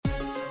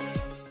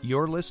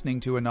You're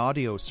listening to an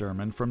audio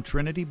sermon from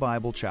Trinity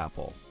Bible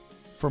Chapel.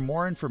 For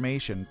more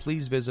information,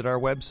 please visit our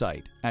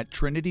website at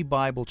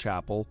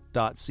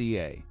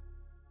trinitybiblechapel.ca.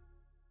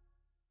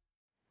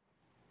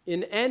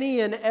 In any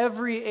and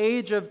every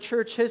age of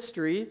church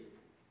history,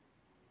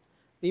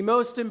 the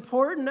most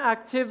important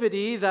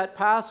activity that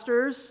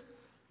pastors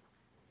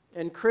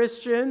and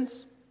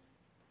Christians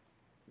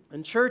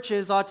and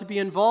churches ought to be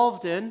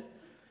involved in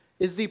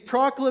is the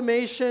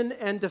proclamation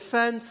and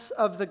defense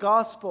of the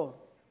gospel.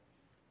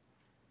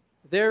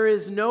 There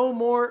is no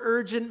more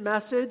urgent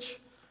message.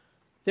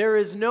 There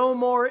is no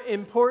more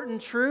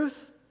important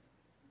truth.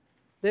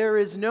 There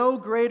is no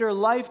greater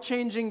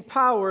life-changing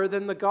power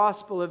than the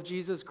gospel of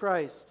Jesus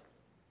Christ.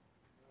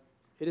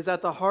 It is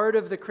at the heart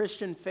of the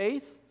Christian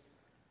faith.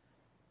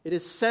 It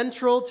is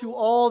central to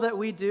all that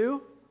we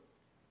do.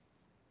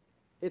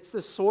 It's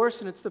the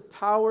source and it's the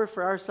power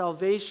for our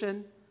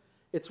salvation.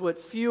 It's what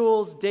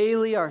fuels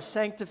daily our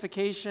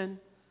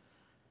sanctification.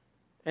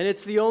 And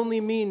it's the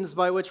only means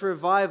by which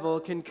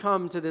revival can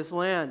come to this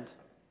land.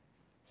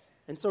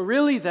 And so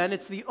really then,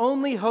 it's the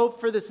only hope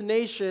for this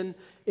nation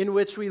in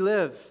which we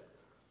live.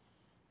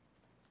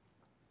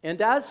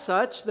 And as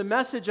such, the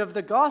message of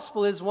the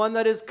gospel is one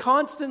that is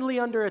constantly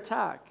under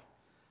attack,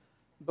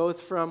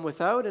 both from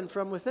without and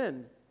from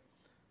within,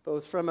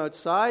 both from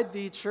outside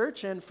the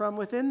church and from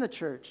within the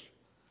church.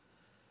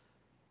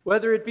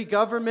 Whether it be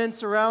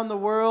governments around the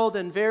world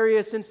and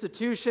various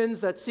institutions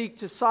that seek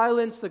to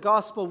silence the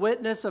gospel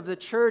witness of the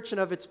church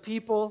and of its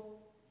people,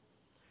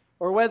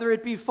 or whether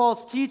it be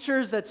false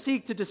teachers that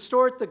seek to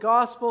distort the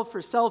gospel for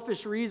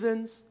selfish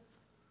reasons,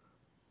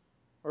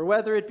 or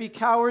whether it be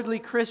cowardly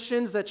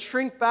Christians that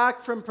shrink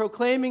back from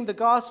proclaiming the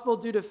gospel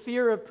due to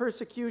fear of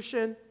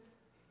persecution,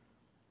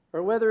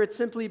 or whether it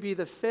simply be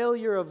the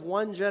failure of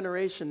one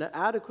generation to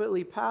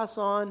adequately pass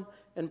on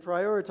and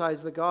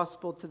prioritize the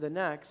gospel to the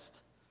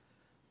next,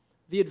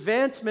 the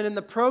advancement and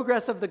the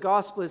progress of the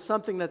gospel is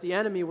something that the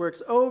enemy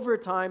works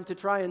overtime to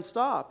try and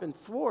stop and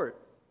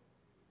thwart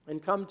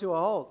and come to a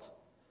halt.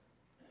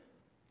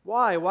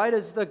 Why? Why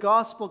does the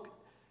gospel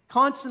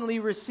constantly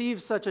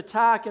receive such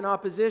attack and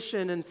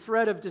opposition and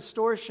threat of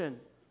distortion?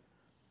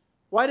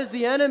 Why does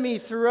the enemy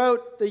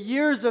throughout the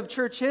years of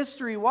church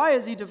history, why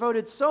has he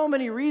devoted so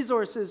many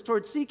resources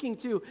towards seeking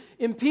to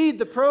impede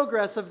the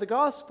progress of the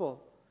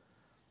gospel?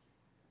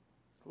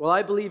 Well,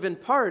 I believe in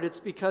part it's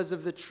because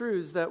of the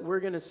truths that we're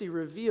going to see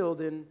revealed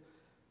in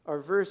our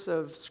verse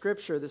of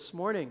Scripture this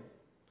morning.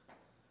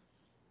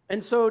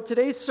 And so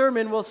today's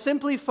sermon will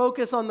simply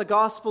focus on the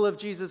gospel of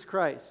Jesus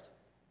Christ.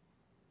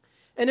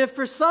 And if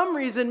for some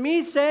reason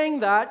me saying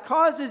that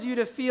causes you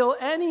to feel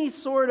any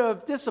sort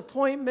of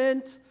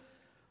disappointment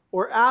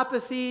or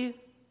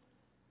apathy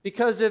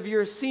because of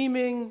your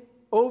seeming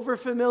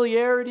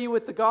overfamiliarity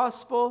with the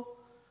gospel,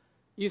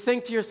 you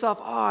think to yourself,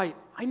 I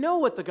know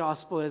what the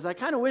gospel is. I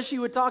kind of wish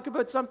you would talk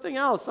about something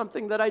else,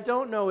 something that I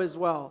don't know as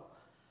well.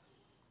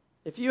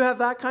 If you have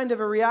that kind of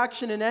a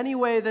reaction in any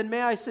way, then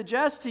may I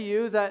suggest to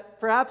you that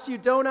perhaps you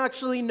don't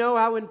actually know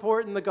how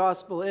important the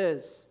gospel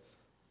is.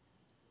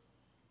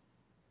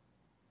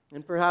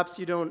 And perhaps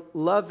you don't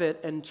love it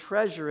and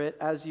treasure it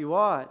as you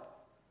ought.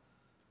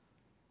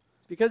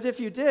 Because if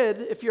you did,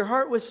 if your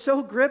heart was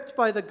so gripped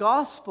by the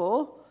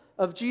gospel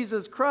of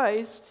Jesus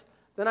Christ,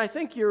 then I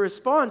think your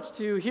response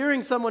to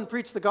hearing someone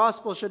preach the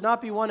gospel should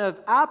not be one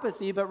of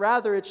apathy, but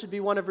rather it should be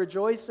one of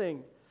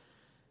rejoicing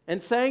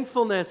and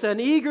thankfulness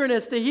and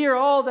eagerness to hear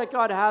all that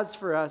God has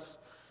for us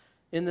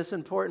in this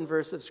important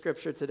verse of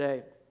Scripture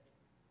today.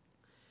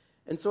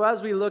 And so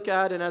as we look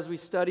at and as we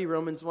study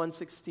Romans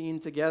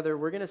 1:16 together,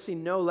 we're going to see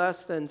no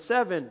less than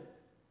seven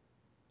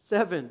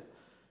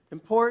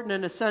important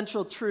and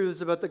essential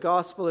truths about the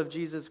gospel of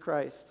Jesus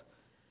Christ.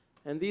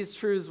 And these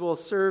truths will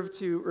serve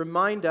to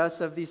remind us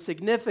of the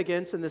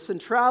significance and the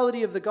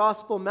centrality of the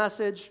gospel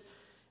message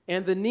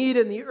and the need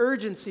and the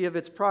urgency of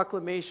its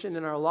proclamation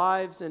in our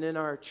lives and in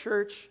our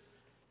church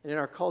and in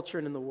our culture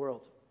and in the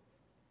world.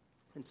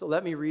 And so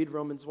let me read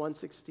Romans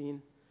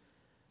 1:16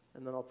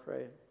 and then I'll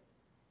pray.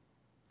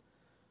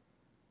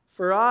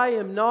 For I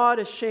am not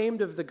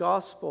ashamed of the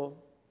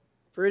gospel,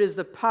 for it is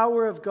the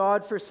power of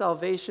God for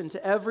salvation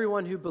to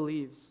everyone who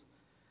believes,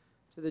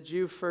 to the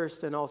Jew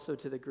first and also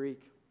to the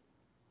Greek.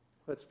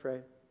 Let's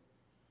pray.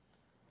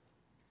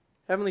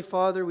 Heavenly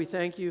Father, we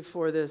thank you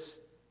for this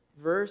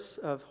verse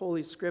of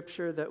Holy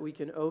Scripture that we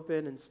can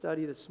open and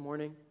study this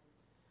morning.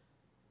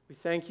 We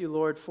thank you,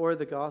 Lord, for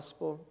the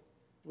gospel.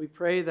 We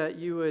pray that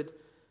you would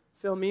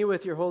fill me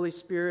with your Holy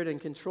Spirit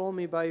and control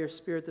me by your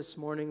Spirit this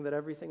morning, that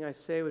everything I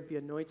say would be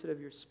anointed of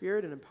your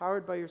Spirit and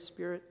empowered by your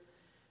Spirit,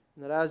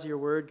 and that as your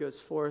word goes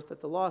forth,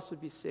 that the lost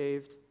would be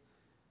saved,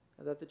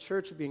 and that the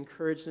church would be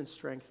encouraged and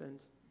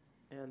strengthened,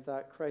 and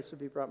that Christ would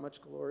be brought much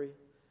glory.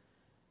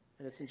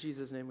 And it's in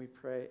Jesus' name we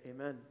pray.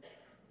 Amen.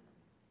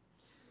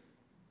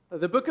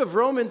 The book of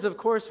Romans, of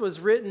course,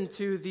 was written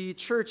to the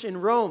church in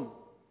Rome.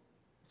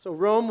 So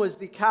Rome was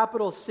the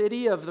capital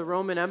city of the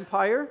Roman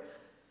Empire.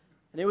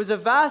 And it was a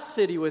vast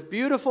city with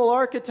beautiful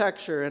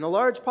architecture and a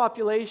large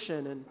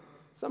population. And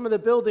some of the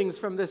buildings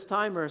from this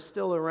time are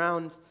still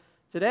around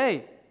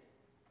today.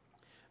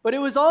 But it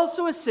was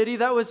also a city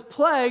that was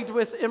plagued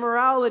with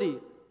immorality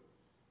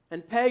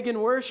and pagan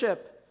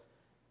worship.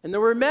 And there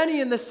were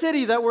many in the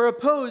city that were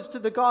opposed to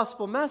the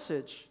gospel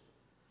message.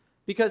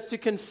 Because to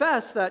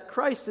confess that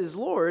Christ is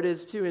Lord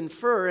is to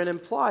infer and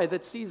imply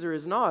that Caesar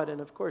is not.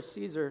 And of course,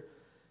 Caesar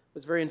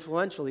was very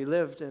influential. He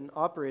lived and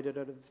operated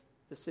out of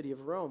the city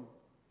of Rome.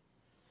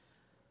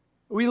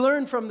 We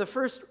learn from the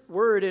first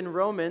word in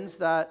Romans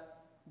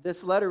that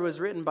this letter was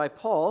written by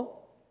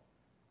Paul.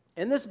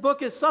 And this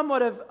book is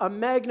somewhat of a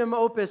magnum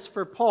opus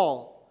for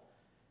Paul.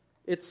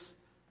 It's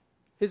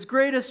his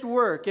greatest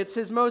work. It's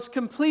his most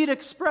complete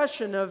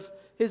expression of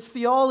his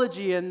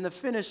theology and the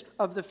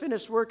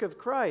finished work of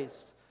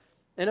Christ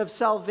and of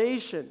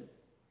salvation.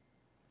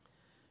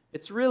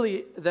 It's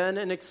really then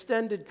an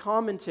extended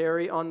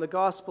commentary on the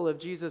gospel of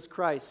Jesus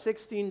Christ.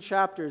 16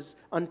 chapters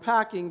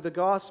unpacking the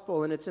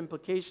gospel and its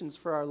implications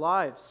for our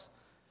lives.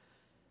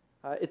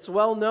 It's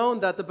well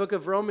known that the book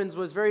of Romans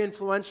was very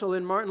influential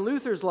in Martin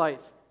Luther's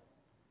life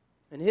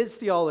and his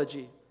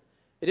theology.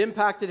 It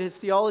impacted his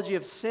theology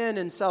of sin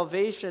and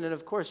salvation and,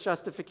 of course,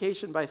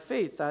 justification by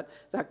faith,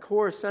 that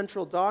core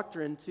central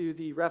doctrine to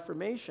the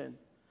Reformation.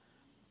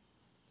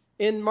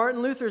 In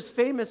Martin Luther's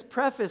famous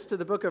preface to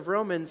the book of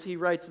Romans, he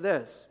writes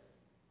this.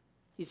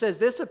 He says,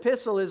 "This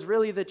epistle is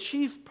really the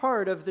chief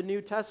part of the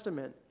New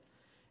Testament,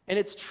 and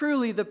it's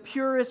truly the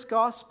purest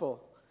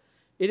gospel.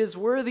 It is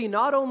worthy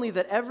not only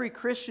that every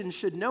Christian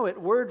should know it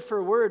word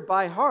for word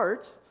by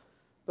heart,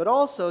 but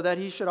also that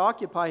he should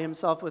occupy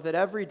himself with it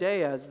every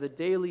day as the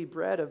daily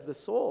bread of the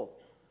soul."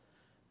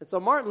 And so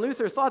Martin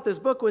Luther thought this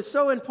book was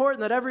so important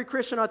that every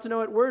Christian ought to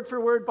know it word for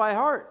word by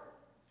heart.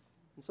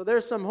 And so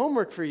there's some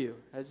homework for you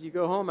as you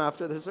go home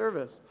after the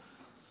service.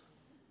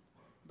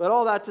 But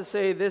all that to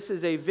say, this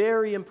is a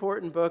very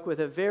important book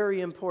with a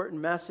very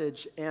important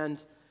message.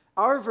 And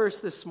our verse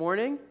this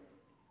morning,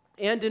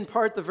 and in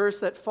part the verse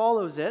that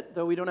follows it,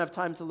 though we don't have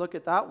time to look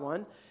at that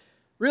one,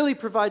 really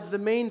provides the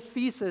main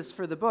thesis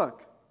for the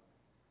book.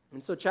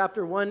 And so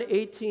chapter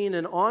 1:18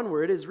 and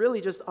onward is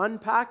really just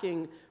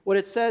unpacking what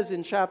it says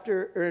in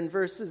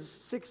verses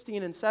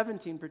 16 and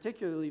 17,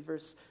 particularly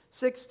verse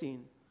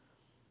 16.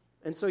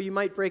 And so you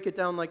might break it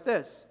down like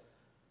this.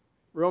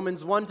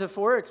 Romans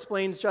 1-4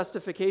 explains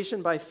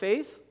justification by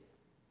faith,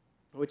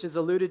 which is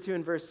alluded to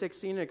in verse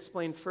 16 and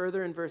explained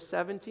further in verse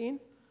 17.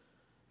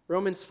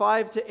 Romans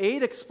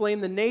 5-8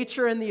 explain the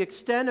nature and the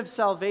extent of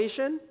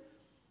salvation.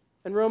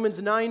 And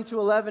Romans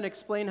 9-11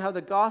 explain how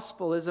the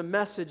gospel is a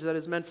message that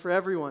is meant for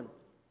everyone,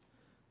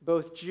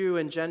 both Jew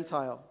and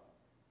Gentile.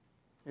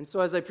 And so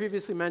as I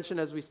previously mentioned,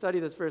 as we study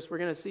this verse, we're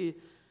going to see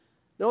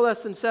no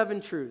less than 7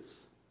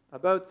 truths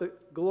about the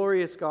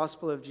glorious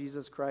gospel of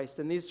Jesus Christ.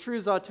 And these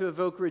truths ought to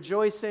evoke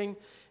rejoicing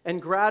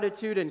and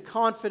gratitude and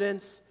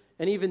confidence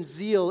and even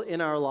zeal in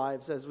our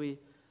lives as we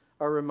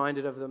are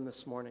reminded of them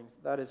this morning.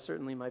 That is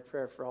certainly my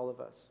prayer for all of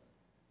us.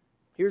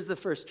 Here's the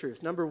first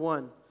truth. Number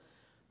 1,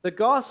 the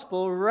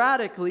gospel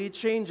radically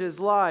changes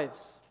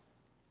lives.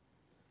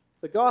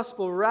 The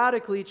gospel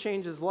radically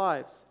changes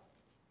lives.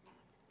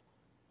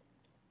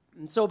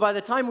 And so by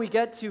the time we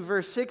get to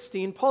verse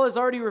 16, Paul has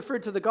already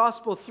referred to the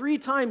gospel 3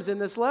 times in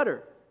this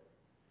letter.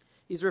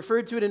 He's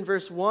referred to it in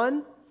verse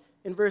 1,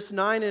 in verse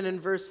 9, and in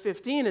verse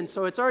 15, and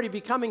so it's already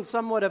becoming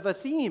somewhat of a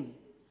theme.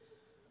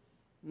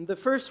 And the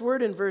first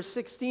word in verse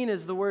 16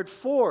 is the word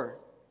 "for,"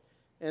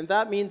 and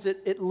that means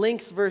it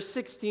links verse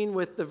 16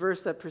 with the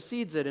verse that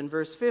precedes it in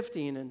verse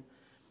 15. And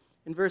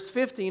in verse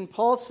 15,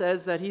 Paul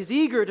says that he's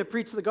eager to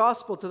preach the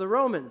gospel to the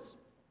Romans,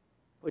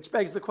 which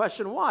begs the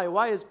question, why?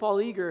 Why is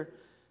Paul eager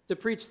to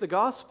preach the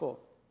gospel?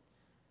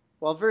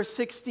 Well, verse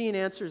 16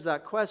 answers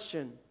that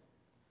question.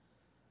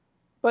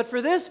 But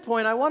for this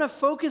point, I want to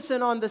focus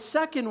in on the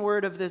second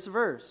word of this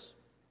verse,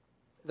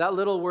 that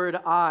little word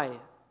 "I,"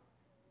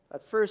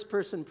 that first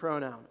person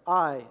pronoun,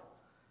 I.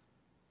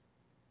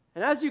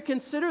 And as you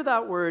consider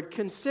that word,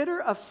 consider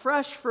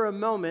afresh for a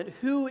moment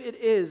who it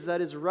is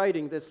that is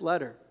writing this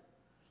letter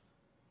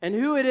and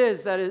who it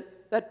is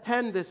that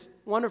penned this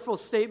wonderful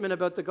statement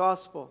about the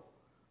gospel.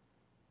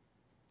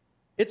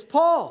 It's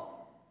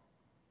Paul.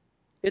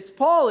 It's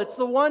Paul. It's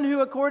the one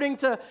who, according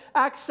to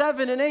Acts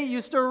 7 and 8,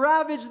 used to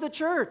ravage the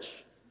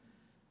church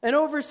and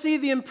oversee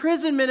the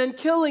imprisonment and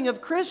killing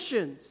of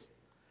Christians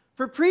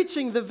for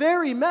preaching the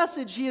very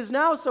message he is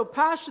now so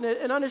passionate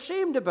and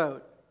unashamed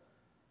about.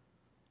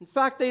 In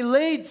fact, they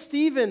laid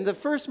Stephen, the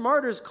first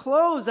martyr's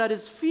clothes at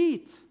his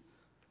feet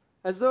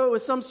as though it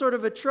was some sort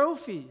of a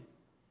trophy.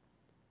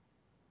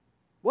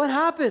 What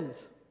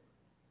happened?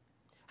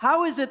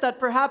 How is it that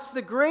perhaps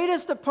the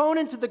greatest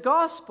opponent to the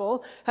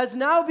gospel has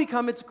now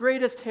become its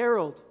greatest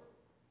herald?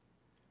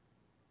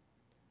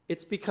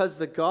 It's because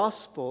the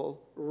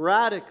gospel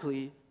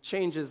radically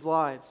changes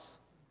lives.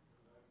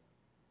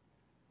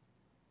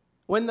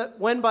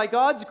 When by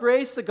God's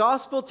grace the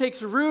gospel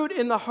takes root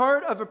in the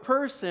heart of a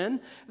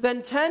person,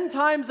 then 10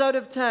 times out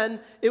of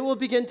 10, it will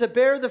begin to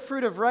bear the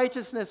fruit of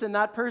righteousness in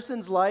that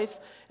person's life,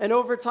 and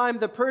over time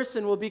the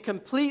person will be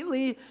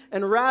completely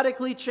and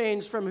radically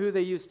changed from who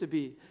they used to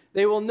be.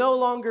 They will no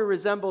longer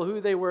resemble who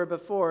they were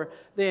before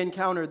they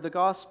encountered the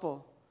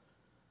gospel.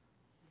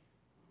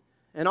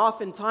 And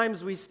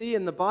oftentimes we see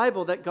in the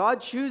Bible that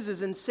God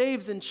chooses and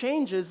saves and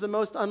changes the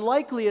most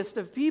unlikeliest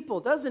of people,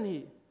 doesn't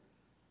he?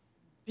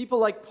 People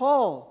like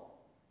Paul.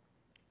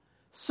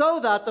 So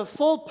that the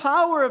full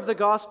power of the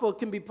gospel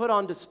can be put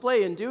on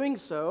display in doing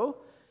so,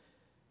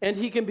 and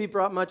he can be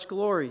brought much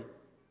glory.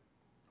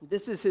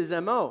 This is his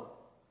MO.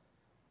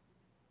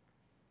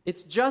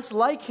 It's just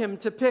like him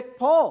to pick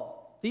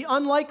Paul, the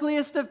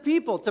unlikeliest of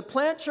people, to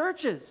plant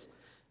churches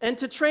and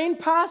to train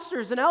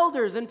pastors and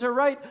elders and to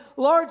write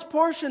large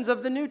portions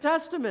of the New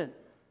Testament.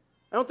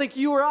 I don't think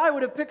you or I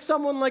would have picked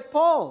someone like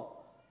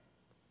Paul.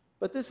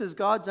 But this is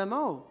God's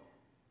MO.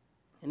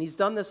 And he's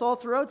done this all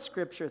throughout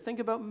Scripture. Think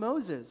about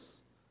Moses.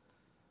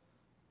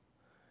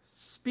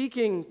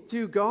 Speaking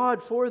to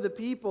God for the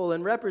people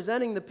and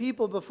representing the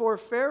people before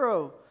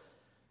Pharaoh.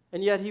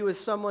 And yet he was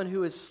someone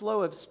who was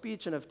slow of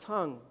speech and of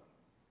tongue.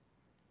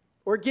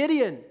 Or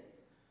Gideon,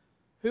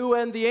 who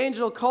when the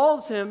angel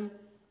calls him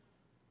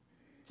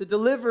to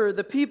deliver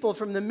the people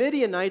from the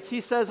Midianites,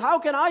 he says, "How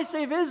can I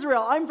save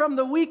Israel? I'm from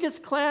the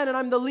weakest clan and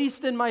I'm the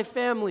least in my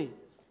family."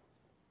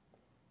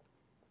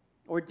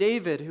 Or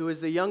David, who was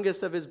the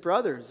youngest of his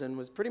brothers and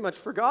was pretty much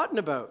forgotten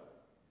about.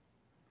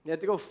 He had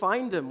to go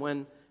find him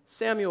when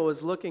Samuel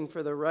was looking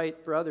for the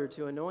right brother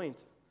to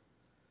anoint.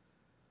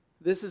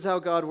 This is how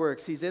God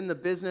works. He's in the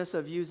business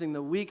of using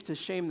the weak to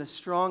shame the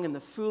strong and the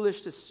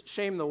foolish to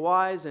shame the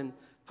wise and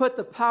put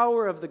the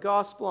power of the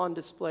gospel on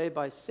display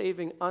by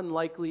saving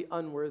unlikely,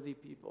 unworthy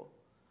people.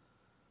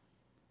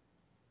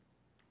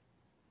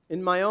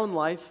 In my own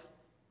life,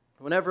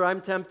 whenever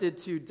I'm tempted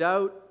to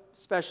doubt,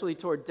 especially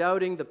toward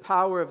doubting the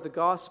power of the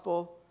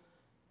gospel,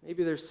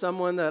 maybe there's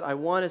someone that I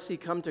want to see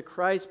come to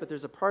Christ, but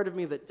there's a part of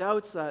me that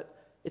doubts that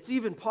it's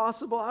even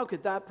possible. How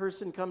could that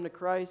person come to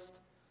Christ?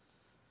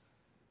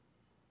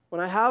 When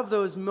I have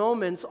those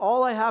moments,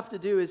 all I have to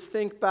do is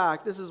think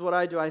back. This is what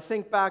I do. I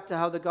think back to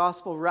how the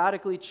gospel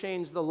radically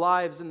changed the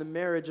lives and the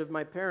marriage of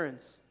my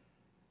parents.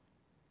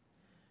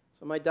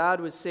 So my dad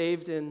was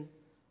saved in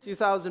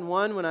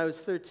 2001 when I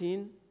was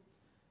 13.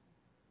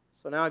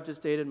 So now I've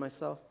just dated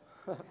myself.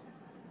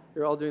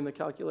 You're all doing the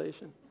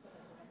calculation.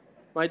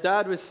 My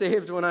dad was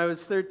saved when I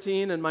was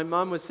 13, and my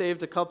mom was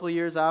saved a couple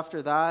years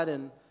after that.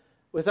 And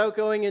without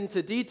going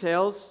into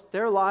details,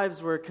 their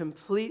lives were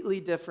completely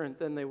different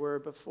than they were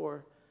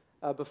before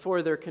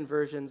their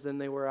conversions than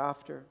they were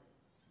after.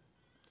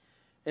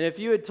 And if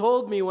you had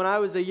told me when I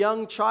was a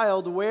young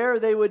child where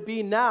they would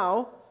be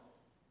now,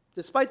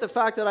 despite the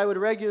fact that I would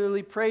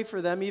regularly pray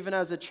for them even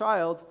as a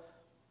child,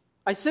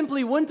 I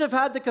simply wouldn't have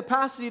had the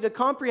capacity to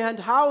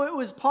comprehend how it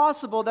was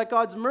possible that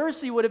God's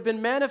mercy would have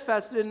been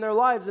manifested in their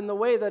lives in the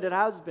way that it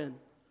has been.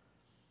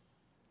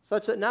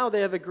 Such that now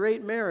they have a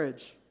great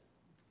marriage.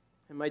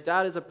 And my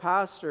dad is a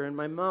pastor, and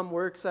my mom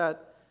works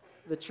at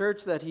the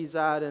church that he's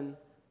at, and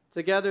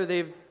together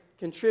they've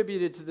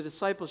contributed to the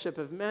discipleship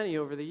of many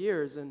over the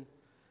years. And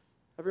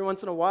every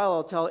once in a while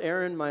I'll tell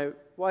Erin, my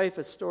wife,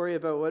 a story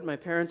about what my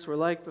parents were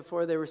like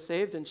before they were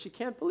saved, and she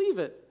can't believe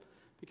it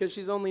because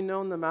she's only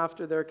known them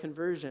after their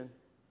conversion.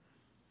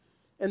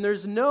 And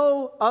there's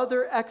no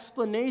other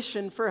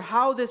explanation for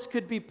how this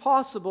could be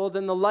possible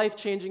than the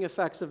life-changing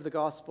effects of the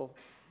gospel.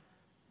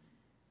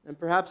 And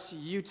perhaps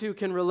you too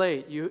can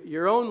relate.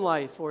 Your own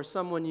life or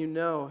someone you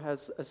know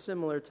has a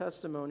similar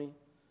testimony.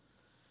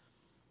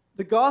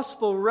 The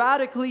gospel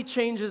radically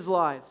changes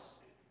lives.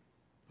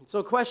 And so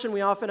a question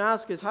we often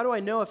ask is, how do I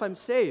know if I'm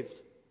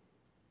saved?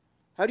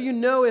 How do you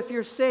know if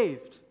you're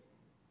saved?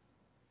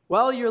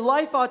 Well, your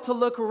life ought to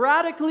look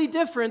radically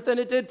different than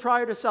it did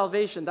prior to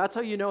salvation. That's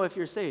how you know if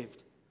you're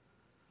saved.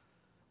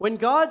 When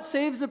God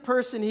saves a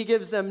person, he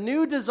gives them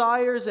new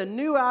desires and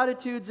new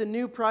attitudes and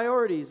new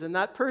priorities, and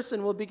that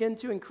person will begin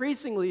to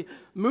increasingly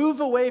move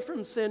away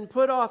from sin,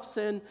 put off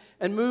sin,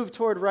 and move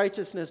toward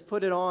righteousness,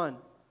 put it on.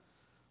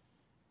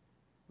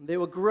 They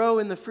will grow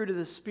in the fruit of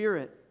the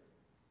Spirit.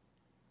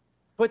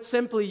 Put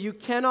simply, you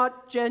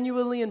cannot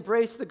genuinely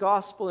embrace the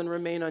gospel and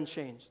remain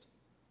unchanged.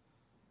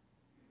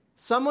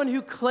 Someone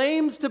who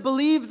claims to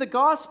believe the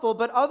gospel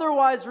but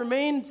otherwise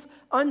remains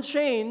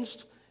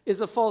unchanged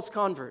is a false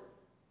convert.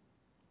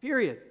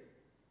 Period.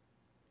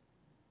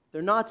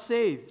 They're not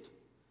saved.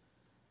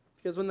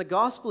 Because when the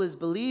gospel is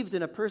believed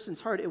in a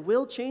person's heart, it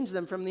will change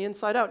them from the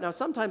inside out. Now,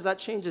 sometimes that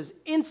change is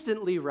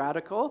instantly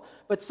radical,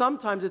 but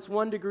sometimes it's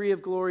one degree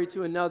of glory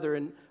to another,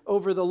 and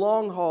over the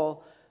long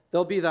haul,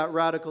 there'll be that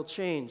radical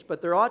change.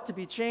 But there ought to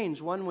be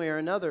change one way or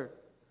another,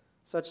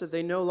 such that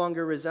they no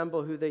longer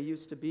resemble who they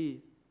used to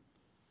be.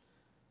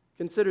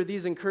 Consider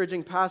these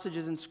encouraging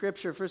passages in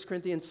Scripture, 1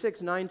 Corinthians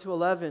 6,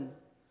 9-11.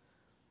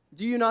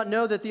 Do you not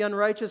know that the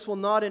unrighteous will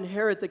not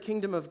inherit the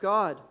kingdom of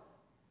God?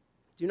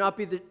 Do not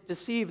be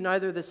deceived,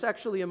 neither the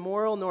sexually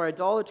immoral, nor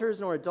idolaters,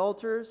 nor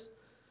adulterers,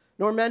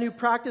 nor men who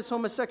practice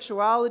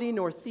homosexuality,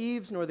 nor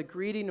thieves, nor the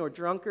greedy, nor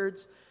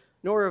drunkards,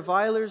 nor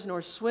revilers,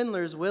 nor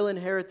swindlers will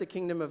inherit the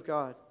kingdom of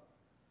God.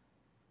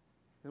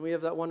 And we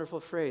have that wonderful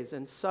phrase,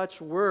 and such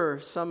were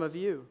some of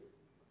you.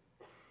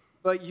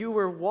 But you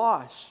were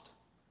washed,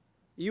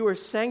 You were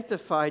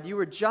sanctified. You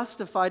were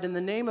justified in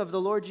the name of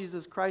the Lord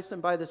Jesus Christ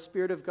and by the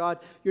Spirit of God.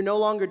 You're no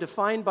longer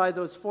defined by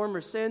those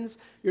former sins.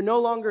 You're no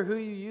longer who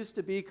you used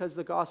to be because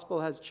the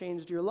gospel has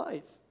changed your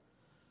life.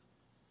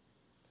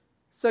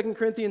 2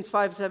 Corinthians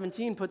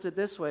 5:17 puts it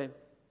this way.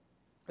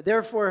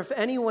 Therefore, if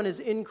anyone is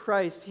in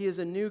Christ, he is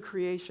a new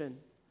creation.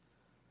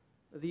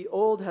 The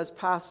old has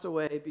passed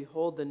away.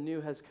 Behold, the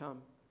new has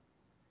come.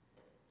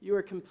 You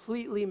are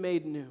completely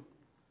made new.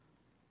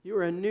 You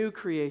are a new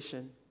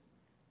creation,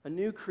 a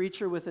new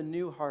creature with a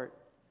new heart,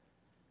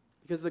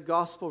 because the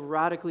gospel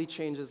radically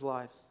changes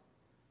lives.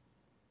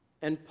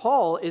 And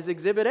Paul is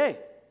exhibit A.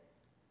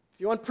 If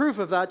you want proof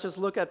of that, just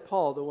look at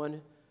Paul, the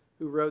one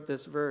who wrote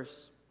this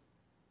verse.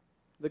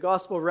 The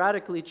gospel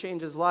radically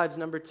changes lives.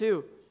 Number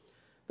 2,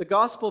 the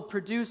gospel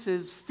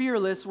produces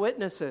fearless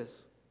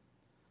witnesses.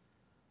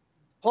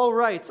 Paul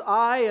writes,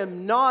 I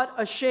am not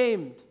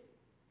ashamed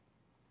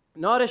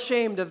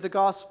of the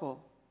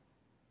gospel.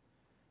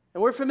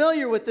 And we're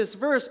familiar with this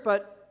verse,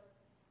 but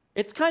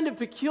it's kind of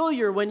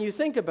peculiar when you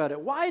think about it.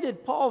 Why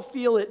did Paul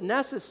feel it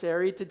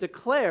necessary to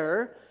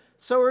declare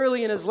so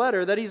early in his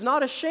letter that he's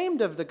not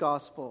ashamed of the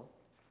gospel?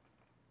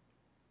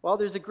 Well,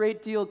 there's a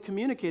great deal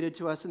communicated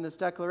to us in this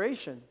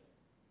declaration.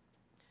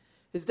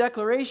 His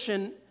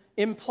declaration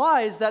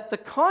implies that the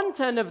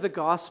content of the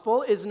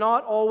gospel is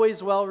not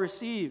always well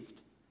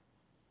received.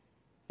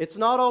 It's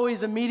not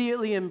always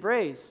immediately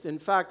embraced. In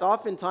fact,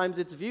 oftentimes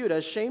it's viewed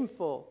as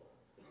shameful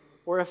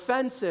or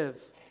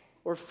offensive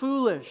or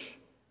foolish.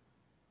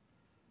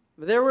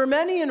 There were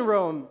many in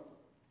Rome,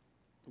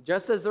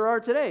 just as there are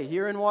today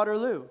here in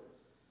Waterloo,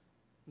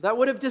 that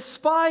would have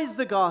despised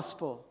the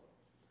gospel,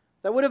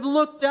 that would have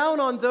looked down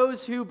on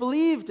those who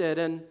believed it,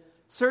 and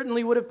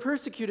certainly would have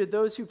persecuted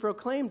those who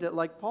proclaimed it,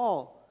 like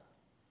Paul.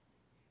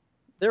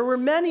 There were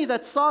many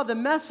that saw the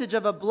message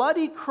of a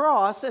bloody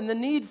cross and the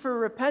need for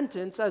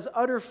repentance as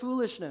utter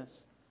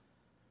foolishness.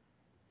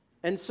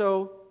 And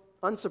so,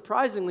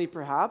 unsurprisingly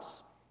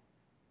perhaps,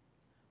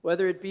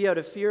 whether it be out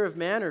of fear of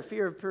man or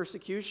fear of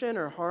persecution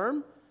or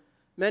harm,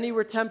 many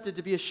were tempted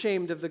to be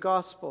ashamed of the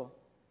gospel.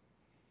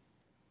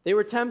 They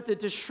were tempted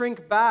to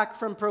shrink back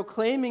from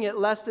proclaiming it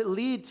lest it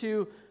lead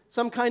to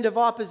some kind of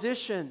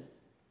opposition.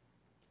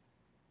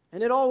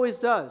 And it always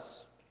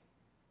does.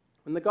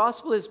 When the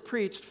gospel is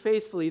preached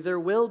faithfully,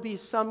 there will be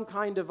some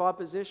kind of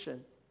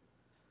opposition.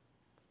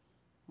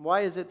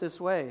 Why is it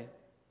this way?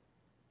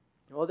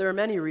 Well, there are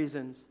many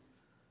reasons.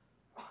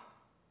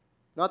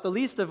 Not the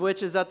least of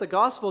which is that the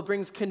gospel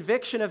brings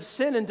conviction of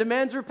sin and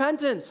demands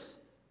repentance.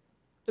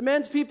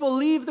 Demands people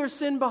leave their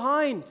sin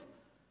behind.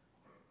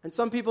 And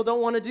some people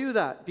don't want to do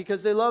that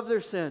because they love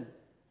their sin.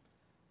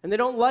 And they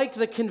don't like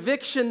the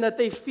conviction that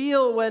they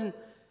feel when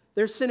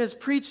their sin is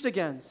preached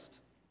against.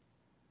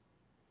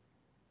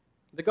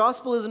 The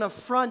gospel is an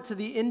affront to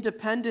the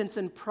independence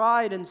and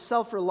pride and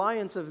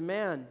self-reliance of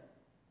man.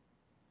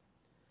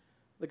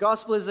 The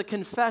gospel is a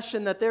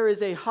confession that there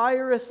is a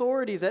higher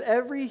authority that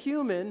every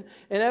human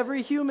and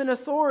every human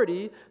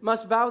authority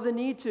must bow the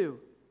knee to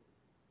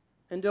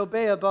and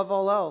obey above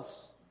all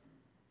else.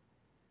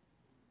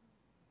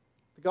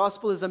 The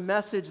gospel is a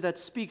message that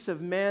speaks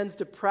of man's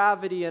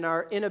depravity and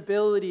our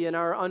inability and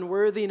our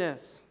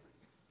unworthiness.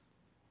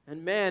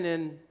 And man,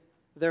 in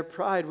their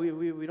pride,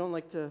 we don't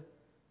like to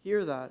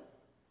hear that.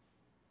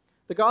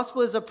 The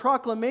gospel is a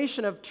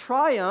proclamation of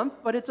triumph,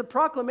 but it's a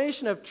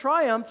proclamation of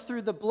triumph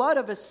through the blood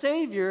of a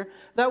Savior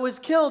that was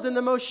killed in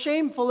the most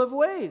shameful of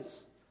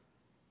ways.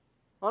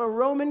 On a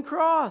Roman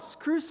cross,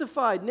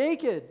 crucified,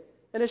 naked,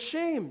 and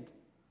ashamed.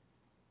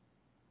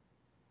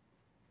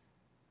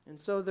 And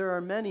so there are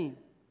many,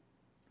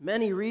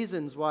 many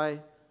reasons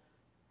why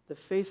the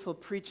faithful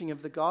preaching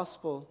of the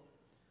gospel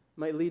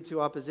might lead to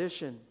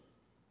opposition.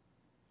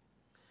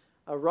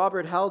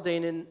 Robert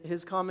Haldane, in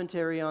his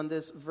commentary on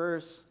this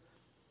verse,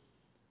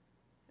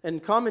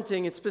 and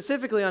commenting it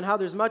specifically on how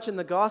there's much in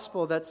the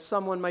gospel that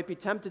someone might be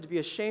tempted to be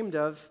ashamed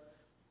of,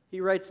 he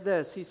writes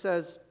this. He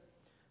says,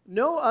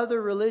 "No other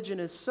religion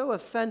is so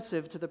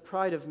offensive to the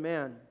pride of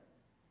man.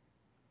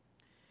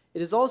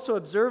 It is also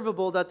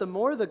observable that the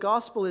more the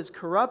gospel is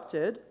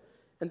corrupted,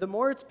 and the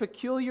more its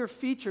peculiar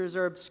features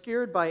are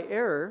obscured by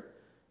error,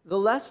 the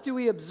less do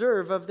we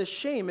observe of the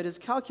shame it is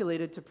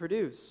calculated to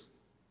produce.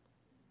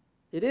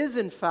 It is,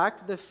 in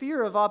fact, the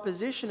fear of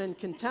opposition and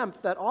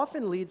contempt that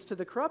often leads to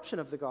the corruption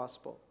of the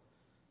gospel."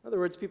 In other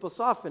words, people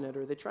soften it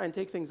or they try and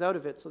take things out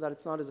of it so that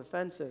it's not as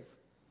offensive.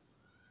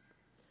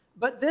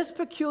 But this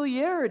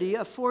peculiarity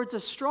affords a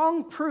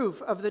strong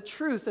proof of the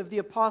truth of the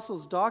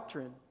apostles'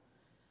 doctrine.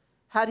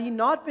 Had he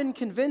not been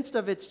convinced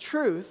of its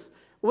truth,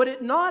 would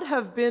it not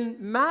have been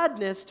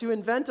madness to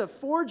invent a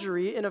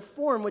forgery in a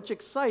form which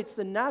excites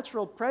the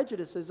natural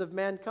prejudices of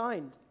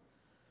mankind?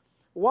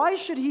 Why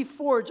should he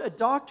forge a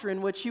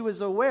doctrine which he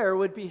was aware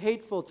would be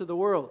hateful to the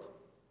world?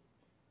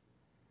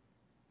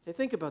 Okay,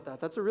 think about that.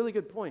 That's a really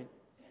good point.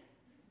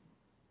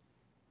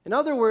 In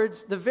other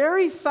words, the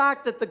very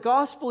fact that the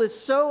gospel is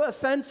so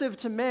offensive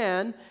to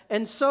man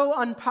and so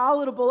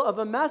unpalatable of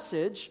a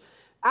message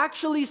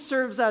actually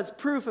serves as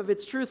proof of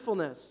its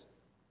truthfulness.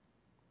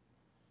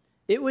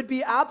 It would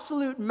be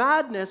absolute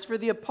madness for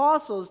the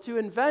apostles to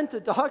invent a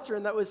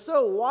doctrine that was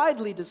so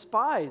widely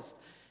despised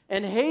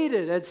and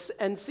hated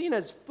and seen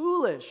as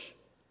foolish,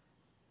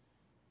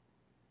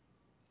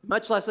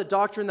 much less a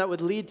doctrine that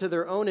would lead to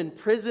their own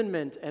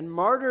imprisonment and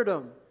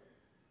martyrdom,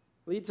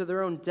 lead to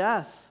their own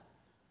death.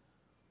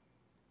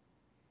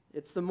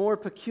 It's the more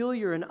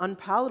peculiar and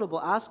unpalatable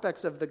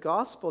aspects of the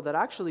gospel that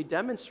actually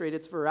demonstrate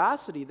its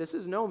veracity. This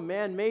is no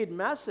man-made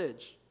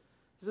message.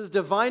 This is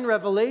divine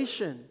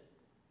revelation.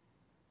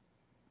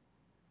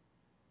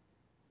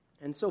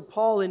 And so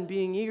Paul, in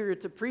being eager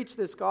to preach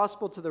this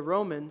gospel to the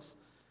Romans,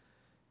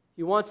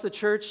 he wants the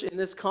church in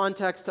this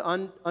context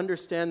to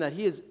understand that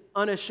he is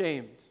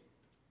unashamed.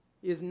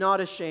 He is not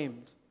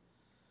ashamed.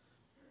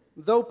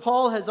 Though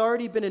Paul has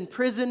already been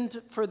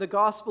imprisoned for the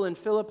gospel in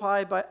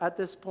Philippi at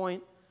this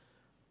point,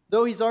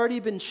 though he's already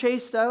been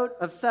chased out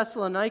of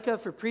Thessalonica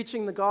for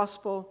preaching the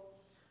gospel,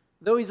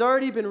 though he's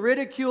already been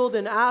ridiculed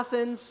in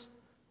Athens,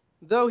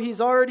 though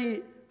he's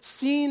already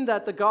seen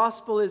that the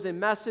gospel is a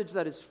message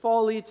that is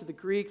folly to the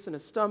Greeks and a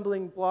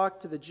stumbling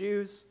block to the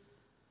Jews,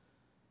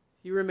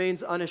 he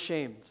remains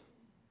unashamed.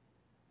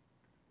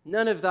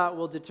 None of that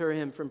will deter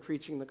him from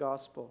preaching the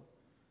gospel.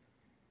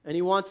 And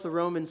he wants the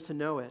Romans to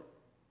know it.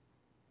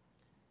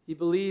 He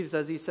believes,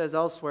 as he says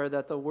elsewhere,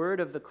 that the word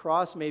of the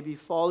cross may be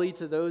folly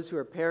to those who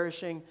are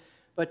perishing,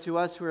 but to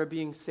us who are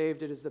being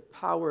saved, it is the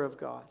power of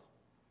God.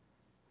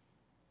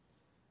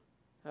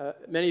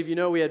 Many of you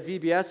know we had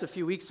VBS a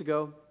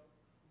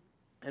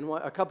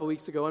couple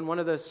weeks ago, and one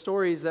of the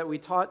stories that we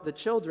taught the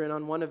children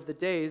on one of the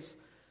days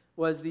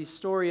was the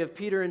story of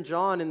Peter and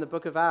John in the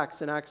book of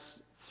Acts, in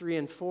Acts 3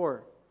 and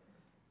 4.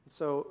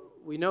 So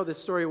we know this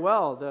story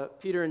well.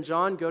 Peter and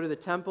John go to the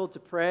temple to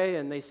pray,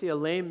 and they see a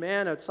lame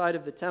man outside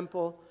of the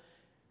temple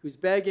who's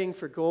begging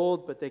for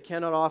gold, but they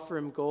cannot offer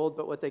him gold,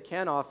 but what they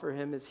can offer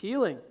him is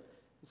healing.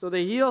 So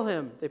they heal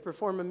him. They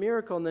perform a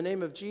miracle in the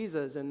name of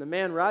Jesus, and the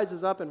man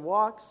rises up and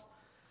walks.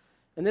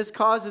 And this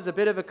causes a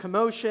bit of a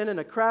commotion, and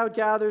a crowd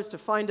gathers to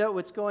find out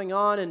what's going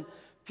on. And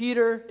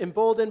Peter,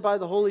 emboldened by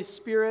the Holy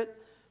Spirit,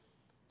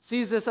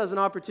 sees this as an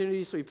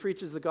opportunity, so he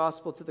preaches the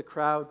gospel to the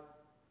crowd.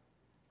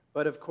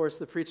 But of course,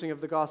 the preaching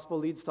of the gospel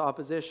leads to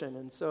opposition.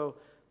 And so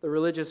the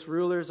religious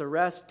rulers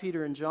arrest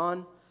Peter and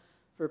John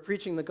for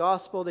preaching the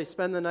gospel. They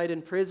spend the night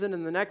in prison,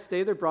 and the next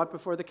day they're brought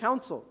before the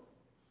council.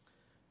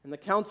 And the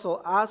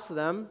council asks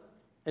them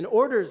and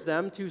orders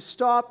them to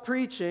stop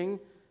preaching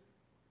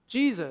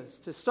Jesus,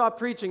 to stop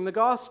preaching the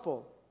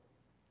gospel.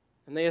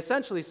 And they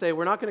essentially say,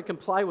 we're not going to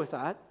comply with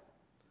that,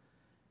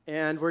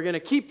 and we're going to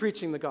keep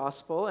preaching the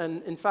gospel,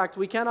 and in fact,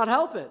 we cannot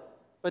help it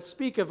but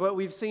speak of what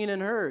we've seen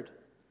and heard.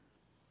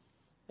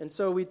 And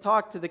so we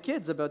talked to the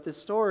kids about this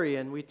story,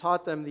 and we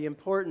taught them the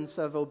importance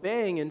of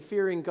obeying and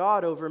fearing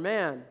God over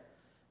man.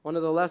 One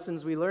of the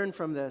lessons we learned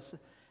from this,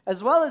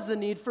 as well as the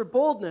need for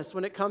boldness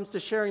when it comes to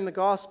sharing the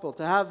gospel,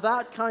 to have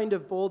that kind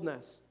of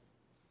boldness.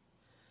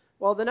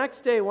 Well, the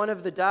next day, one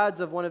of the dads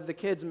of one of the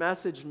kids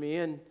messaged me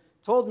and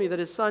told me that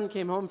his son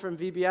came home from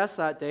VBS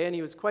that day, and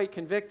he was quite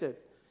convicted.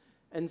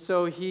 And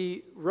so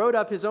he wrote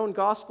up his own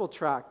gospel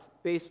tract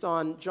based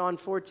on John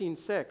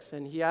 14:6,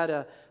 and he had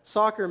a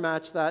soccer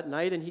match that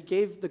night, and he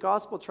gave the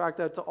gospel tract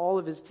out to all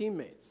of his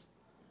teammates.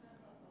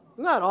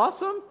 Isn't that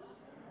awesome?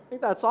 I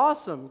think that's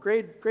awesome.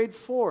 Grade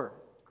 4.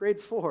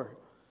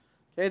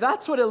 Okay,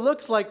 that's what it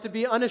looks like to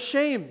be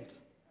unashamed.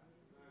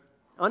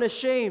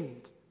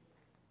 Unashamed.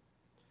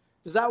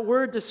 Does that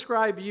word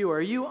describe you?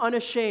 Are you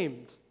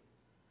unashamed?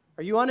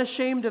 Are you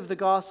unashamed of the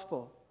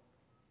gospel?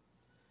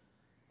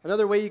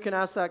 Another way you can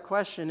ask that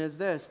question is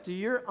this: do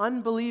your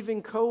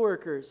unbelieving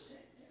coworkers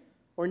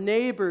or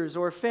neighbors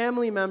or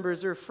family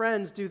members or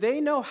friends, do they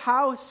know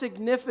how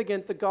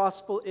significant the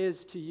gospel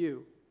is to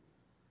you?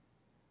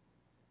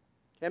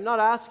 Okay, I'm not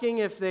asking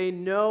if they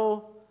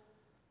know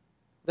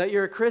that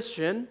you're a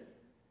Christian.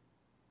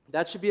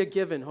 That should be a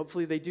given.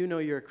 Hopefully they do know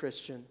you're a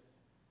Christian.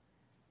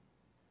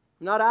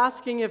 I'm not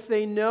asking if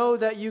they know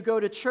that you go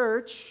to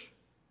church.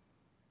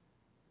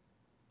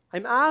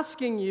 I'm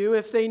asking you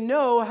if they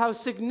know how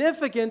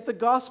significant the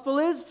gospel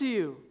is to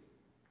you.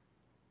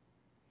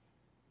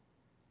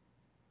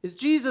 Is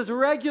Jesus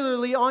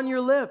regularly on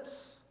your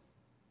lips?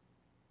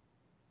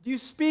 Do you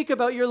speak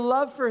about your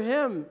love for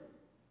him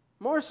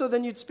more so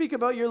than you'd speak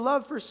about your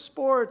love for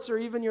sports or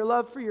even your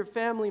love for your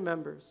family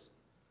members?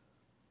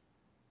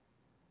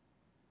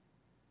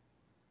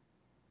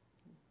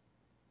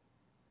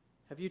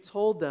 Have you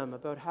told them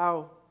about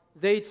how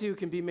they too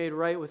can be made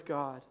right with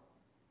God?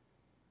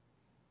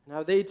 And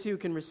how they too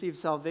can receive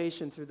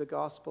salvation through the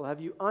gospel?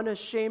 Have you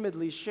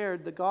unashamedly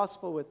shared the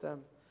gospel with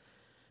them?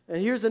 And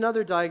here's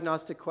another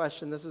diagnostic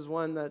question. This is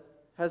one that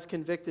has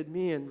convicted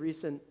me in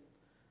recent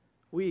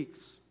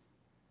weeks.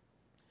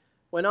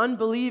 When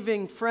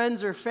unbelieving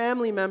friends or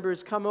family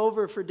members come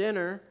over for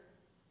dinner,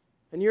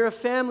 and you're a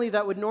family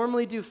that would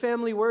normally do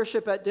family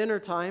worship at dinner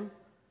time,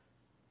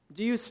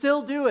 do you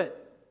still do it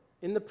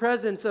in the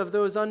presence of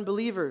those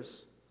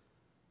unbelievers?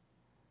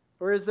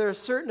 Or is there a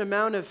certain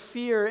amount of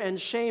fear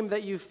and shame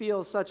that you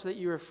feel such that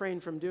you refrain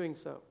from doing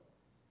so?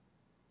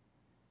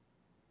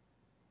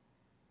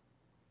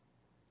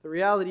 The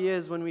reality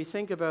is, when we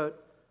think about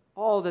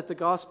all that the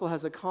gospel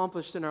has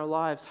accomplished in our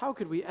lives, how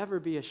could we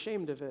ever be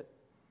ashamed of it?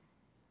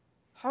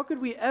 How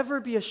could we ever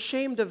be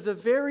ashamed of the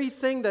very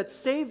thing that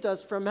saved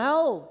us from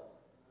hell?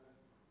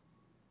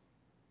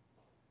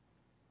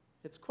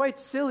 It's quite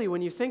silly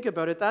when you think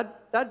about it.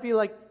 That'd be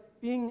like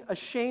being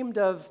ashamed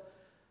of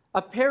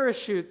a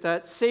parachute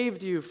that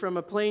saved you from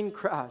a plane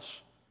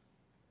crash.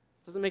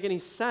 Doesn't make any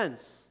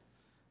sense.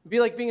 It'd be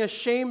like being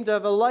ashamed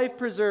of a life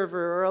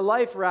preserver or a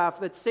life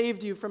raft that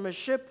saved you from a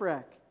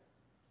shipwreck.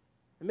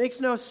 It makes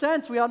no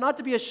sense. We ought not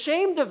to be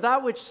ashamed of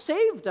that which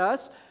saved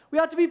us. We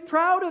ought to be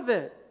proud of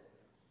it.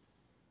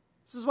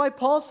 This is why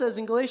Paul says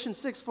in Galatians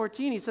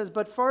 6:14, he says,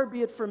 "But far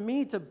be it from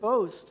me to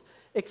boast,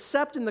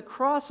 except in the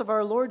cross of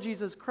our Lord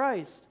Jesus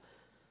Christ,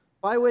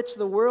 by which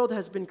the world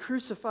has been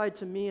crucified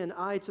to me and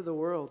I to the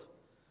world."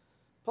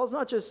 It's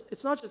not just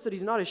that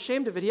he's not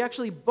ashamed of it, he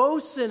actually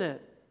boasts in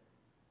it.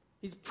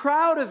 He's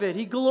proud of it.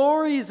 He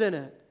glories in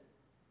it.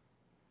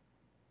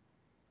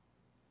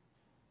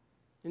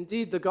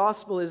 Indeed, the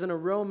gospel is an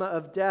aroma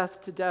of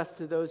death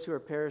to those who are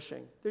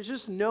perishing. There's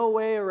just no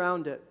way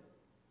around it.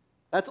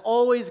 That's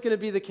always going to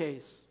be the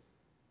case.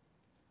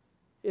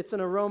 It's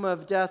an aroma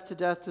of death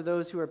to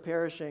those who are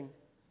perishing.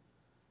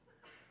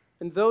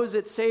 And those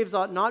it saves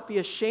ought not be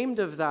ashamed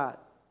of that.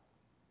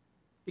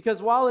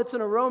 Because while it's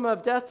an aroma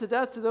of death to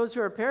those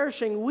who are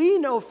perishing, we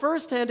know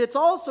firsthand it's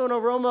also an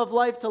aroma of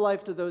life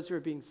to those who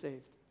are being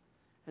saved.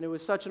 And it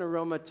was such an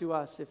aroma to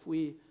us if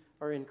we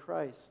are in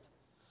Christ.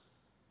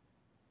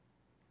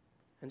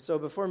 And so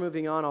before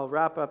moving on, I'll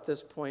wrap up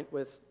this point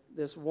with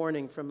this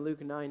warning from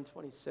Luke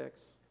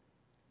 9:26.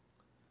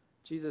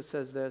 Jesus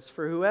says this,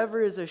 "For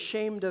whoever is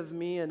ashamed of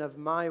me and of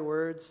my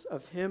words,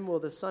 of him will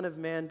the Son of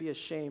Man be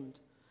ashamed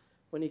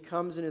when he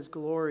comes in his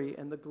glory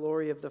and the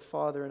glory of the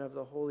Father and of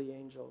the holy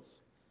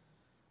angels."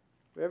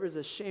 Whoever is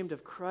ashamed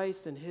of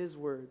Christ and his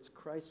words,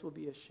 Christ will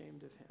be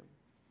ashamed of him.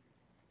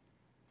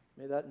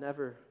 May that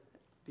never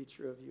be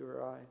true of you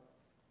or I.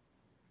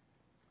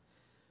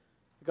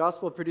 The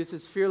gospel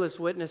produces fearless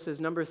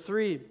witnesses. Number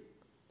 3,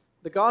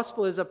 the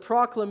gospel is a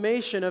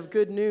proclamation of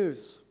good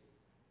news.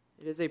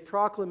 It is a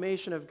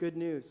proclamation of good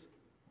news.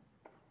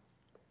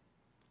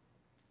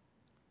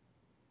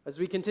 As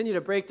we continue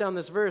to break down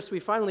this verse,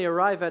 we finally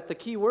arrive at the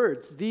key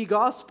words, the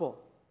gospel.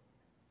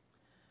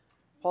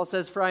 Paul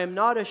says, "For I am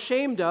not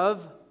ashamed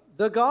of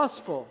the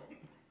gospel."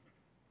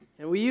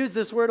 And we use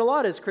this word a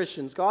lot as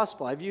Christians,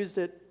 gospel. I've used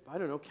it,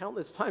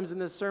 countless times in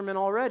this sermon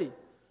already.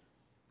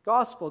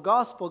 Gospel,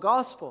 gospel,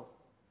 gospel.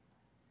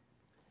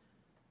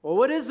 Well,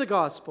 what is the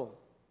gospel?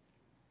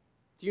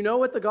 Do you know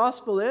what the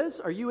gospel is?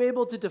 Are you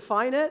able to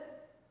define it?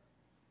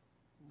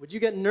 Would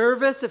you get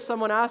nervous if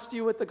someone asked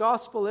you what the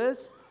gospel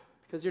is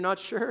because you're not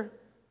sure?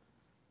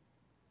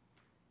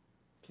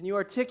 Can you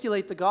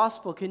articulate the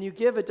gospel? Can you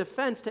give a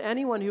defense to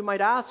anyone who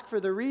might ask for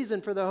the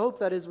reason for the hope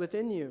that is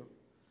within you?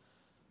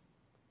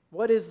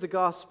 What is the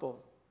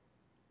gospel?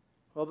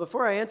 Well,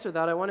 before I answer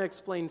that, I want to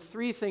explain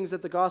 3 things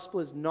that the gospel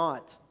is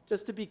not,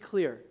 just to be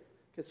clear,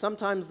 because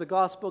sometimes the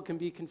gospel can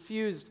be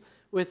confused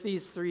with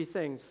these 3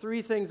 things.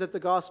 3 things that the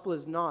gospel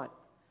is not.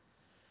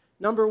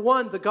 Number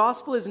 1, the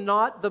gospel is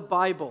not the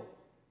Bible.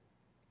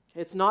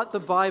 It's not the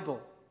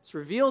Bible. It's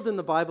revealed in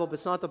the Bible, but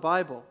it's not the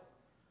Bible.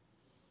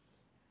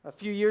 A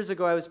few years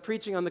ago, I was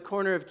preaching on the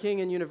corner of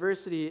King and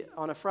University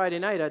on a Friday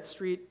night at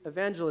street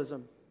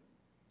evangelism.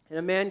 And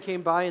a man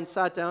came by and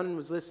sat down and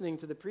was listening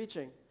to the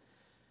preaching.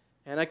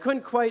 And I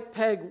couldn't quite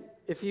peg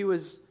if he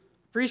was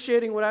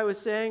appreciating what I was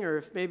saying or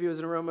if maybe it was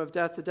an aroma of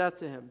death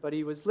to him. But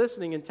he was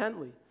listening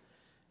intently.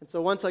 And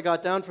so once I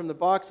got down from the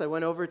box, I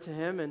went over to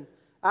him and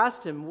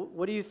asked him,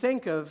 "What do you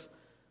think of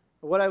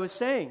what I was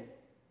saying?"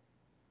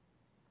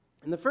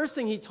 And the first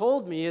thing he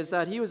told me is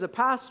that he was a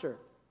pastor.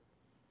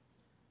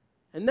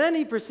 And then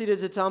he proceeded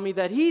to tell me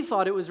that he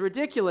thought it was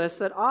ridiculous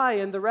that I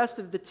and the rest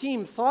of the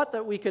team thought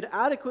that we could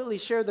adequately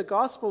share the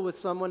gospel with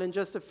someone in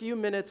just a few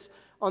minutes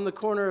on the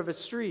corner of a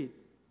street.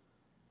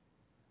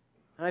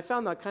 And I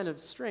found that kind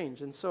of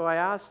strange. And so I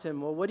asked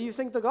him, "Well, what do you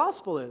think the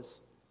gospel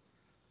is?"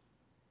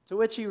 To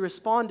which he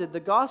responded,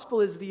 "The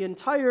gospel is the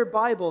entire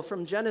Bible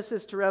from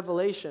Genesis to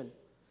Revelation.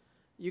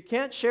 You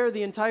can't share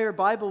the entire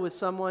Bible with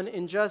someone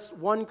in just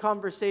one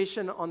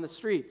conversation on the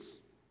streets."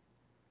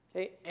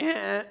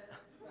 Okay,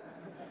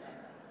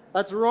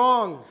 That's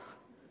wrong.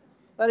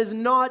 That is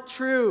not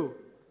true.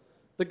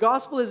 The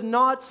gospel is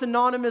not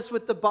synonymous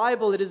with the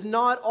Bible. It is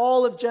not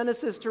all of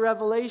Genesis to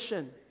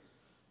Revelation.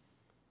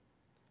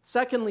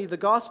 Secondly, the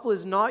gospel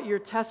is not your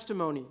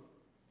testimony.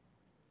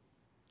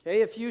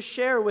 Okay, if you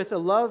share with a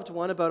loved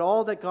one about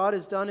all that God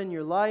has done in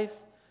your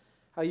life,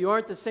 how you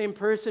aren't the same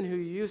person who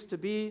you used to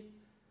be,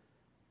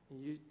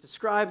 you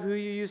describe who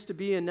you used to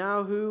be and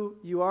now who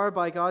you are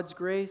by God's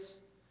grace,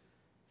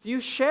 if you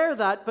share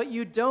that but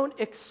you don't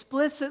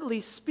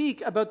explicitly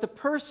speak about the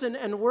person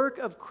and work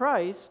of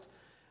Christ,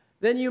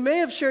 then you may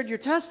have shared your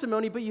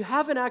testimony, but you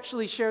haven't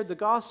actually shared the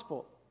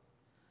gospel.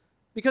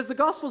 Because the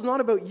gospel is not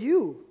about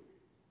you.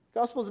 The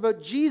gospel is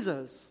about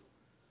Jesus.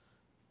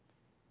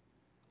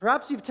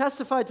 Perhaps you've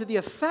testified to the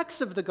effects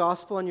of the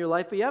gospel in your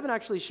life, but you haven't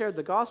actually shared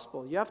the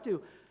gospel. You have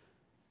to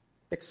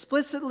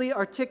explicitly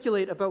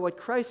articulate about what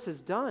Christ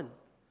has done.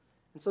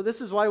 And so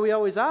this is why we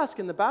always ask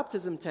in the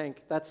baptism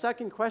tank, that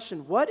second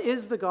question, what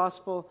is the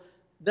gospel?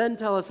 Then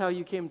tell us how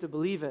you came to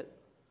believe it.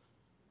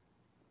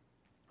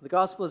 The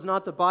gospel is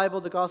not the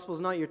Bible. The gospel is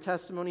not your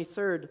testimony.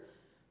 Third,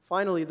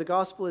 finally, the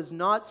gospel is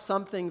not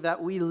something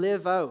that we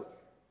live out.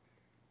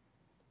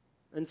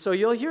 And so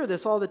you'll hear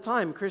this all the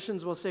time.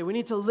 Christians will say, we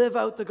need to live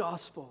out the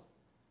gospel.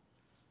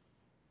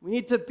 We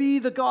need to be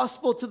the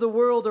gospel to the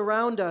world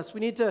around us.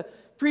 We need to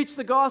preach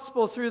the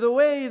gospel through the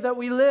way that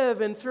we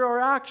live and through our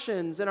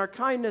actions and our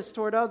kindness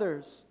toward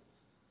others.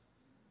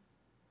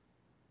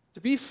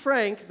 To be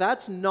frank,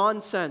 that's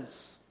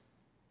nonsense.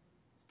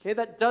 Okay,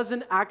 that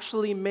doesn't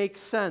actually make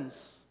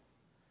sense.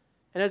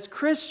 And as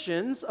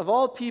Christians, of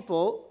all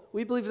people,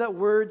 we believe that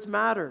words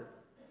matter.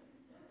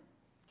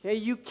 Okay,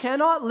 you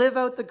cannot live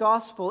out the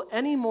gospel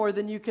any more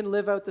than you can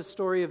live out the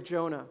story of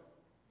Jonah.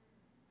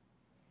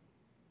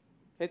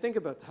 Okay, think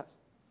about that.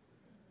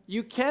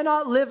 You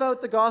cannot live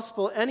out the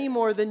gospel any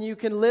more than you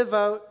can live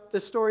out the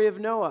story of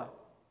Noah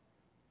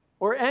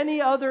or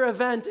any other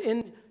event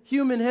in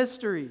human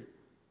history.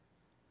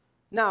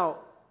 Now,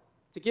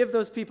 to give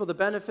those people the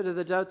benefit of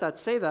the doubt that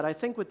say that, I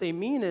think what they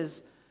mean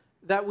is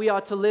that we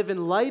ought to live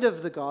in light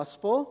of the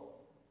gospel.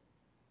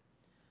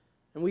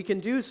 And we can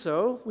do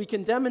so. We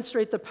can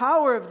demonstrate the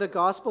power of the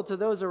gospel to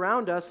those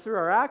around us through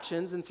our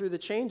actions and through the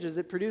changes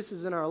it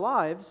produces in our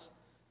lives.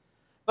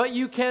 But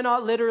you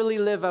cannot literally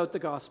live out the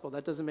gospel.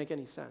 That doesn't make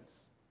any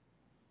sense.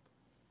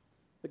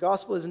 The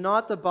gospel is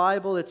not the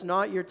Bible. It's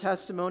not your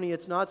testimony.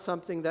 It's not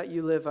something that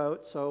you live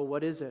out. So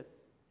what is it?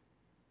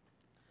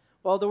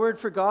 Well, the word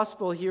for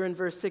gospel here in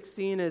verse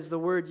 16 is the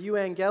word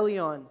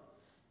euangelion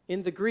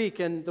in the Greek,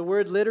 and the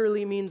word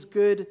literally means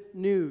good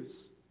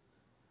news.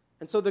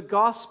 And so the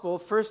gospel,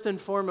 first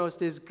and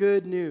foremost, is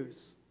good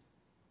news.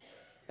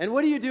 And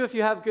what do you do if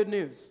you have good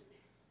news?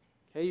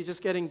 Okay, you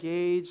just get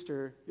engaged,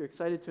 or you're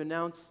excited to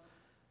announce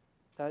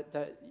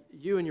that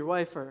you and your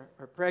wife are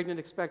pregnant,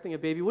 expecting a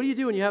baby. What do you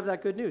do when you have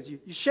that good news? You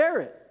share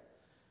it.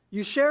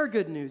 You share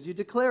good news. You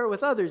declare it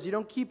with others. You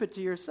don't keep it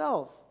to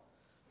yourself.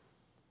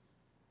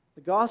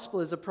 The gospel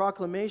is a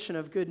proclamation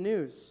of good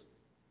news.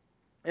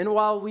 And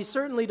while we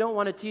certainly don't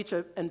want to teach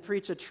and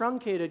preach a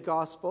truncated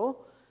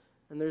gospel,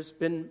 and there's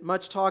been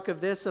much talk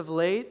of this of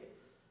late,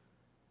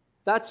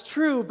 that's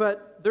true,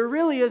 but there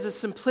really is a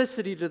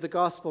simplicity to the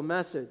gospel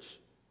message.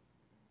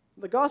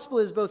 The gospel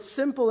is both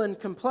simple and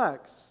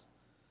complex.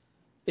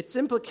 Its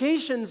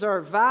implications are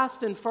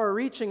vast and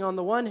far-reaching on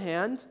the one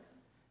hand,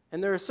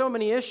 and there are so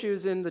many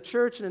issues in the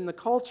church and in the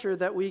culture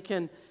that we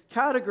can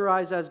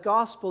categorize as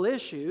gospel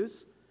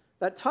issues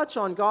that touch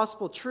on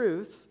gospel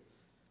truth.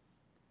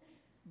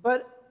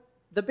 But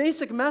the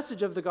basic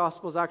message of the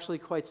gospel is actually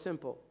quite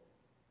simple.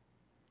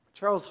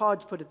 Charles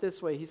Hodge put it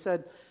this way. He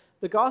said,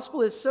 "The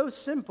gospel is so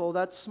simple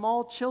that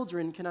small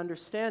children can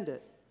understand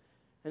it,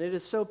 and it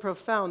is so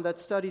profound that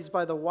studies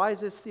by the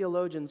wisest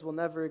theologians will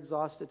never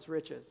exhaust its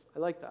riches." I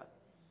like that.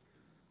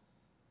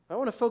 I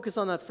want to focus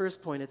on that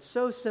first point. It's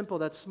so simple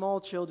that small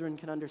children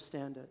can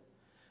understand it.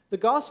 The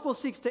gospel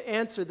seeks to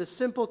answer the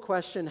simple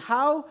question,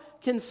 how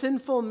can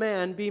sinful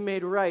man be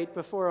made right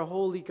before a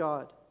holy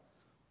God?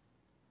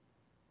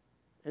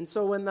 And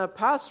so when the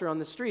pastor on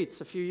the streets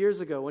a few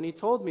years ago, when he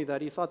told me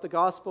that he thought the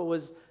gospel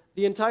was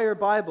the entire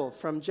Bible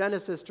from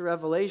Genesis to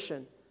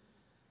Revelation,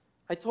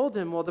 I told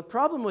him, well, the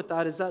problem with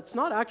that is that's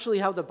not actually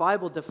how the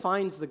Bible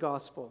defines the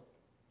gospel.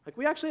 Like,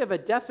 we actually have a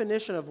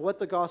definition of what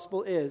the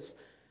gospel is,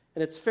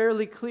 and it's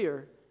fairly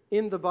clear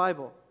in the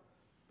Bible.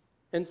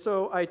 And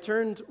so I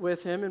turned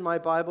with him in my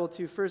Bible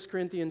to 1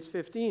 Corinthians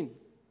 15,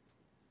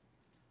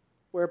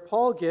 where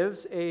Paul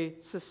gives a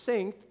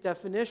succinct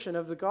definition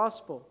of the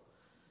gospel.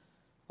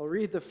 I'll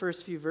read the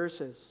first few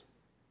verses.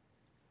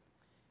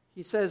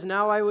 He says,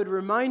 "Now I would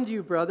remind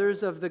you,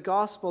 brothers, of the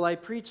gospel I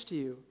preached to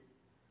you,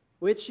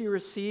 which you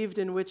received,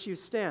 in which you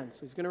stand."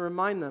 So he's going to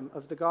remind them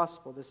of the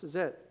gospel. This is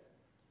it.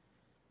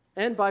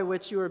 "And by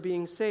which you are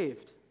being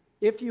saved,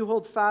 if you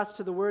hold fast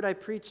to the word I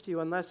preached to you,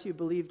 unless you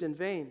believed in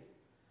vain.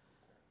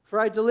 For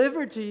I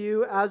delivered to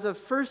you as of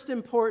first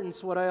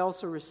importance what I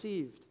also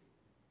received."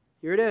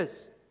 Here it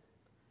is.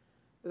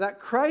 "That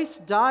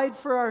Christ died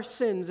for our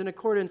sins in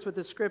accordance with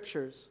the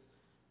Scriptures,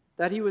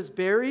 that he was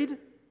buried,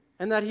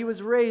 and that he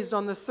was raised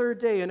on the third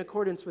day in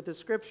accordance with the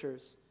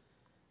Scriptures.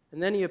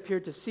 And then he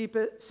appeared to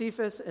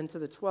Cephas and to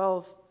the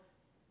 12,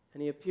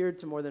 and he appeared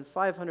to more than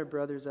 500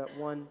 brothers at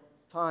one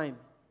time."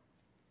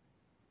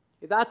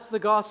 That's the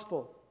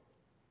gospel,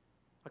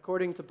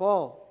 according to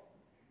Paul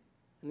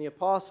and the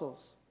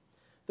apostles.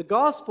 The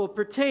gospel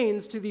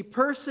pertains to the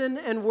person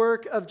and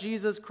work of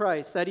Jesus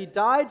Christ, that he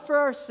died for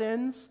our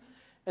sins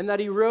and that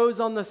he rose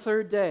on the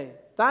third day.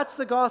 That's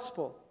the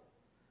gospel.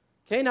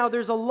 Okay, now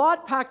there's a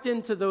lot packed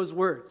into those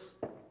words,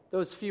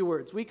 those few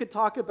words. We could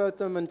talk about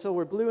them until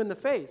we're blue in the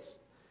face.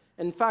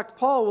 In fact,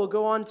 Paul will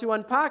go on to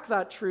unpack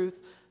that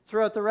truth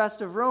throughout the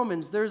rest of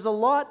Romans. There's a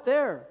lot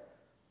there.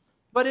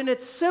 But in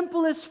its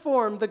simplest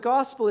form, the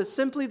gospel is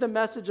simply the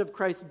message of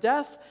Christ's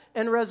death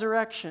and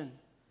resurrection.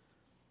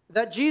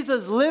 that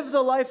Jesus lived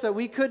the life that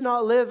we could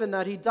not live and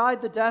that he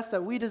died the death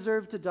that we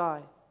deserve to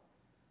die.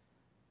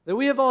 That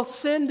we have all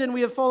sinned and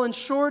we have fallen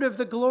short of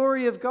the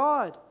glory of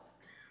God,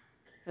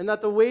 and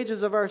that the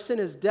wages of our sin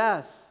is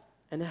death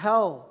and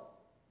hell.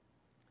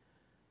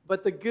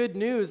 But the good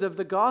news of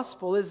the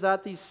gospel is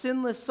that the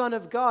sinless Son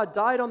of God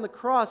died on the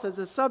cross as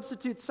a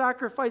substitute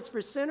sacrifice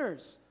for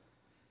sinners,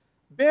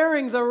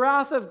 bearing the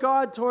wrath of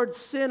God towards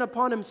sin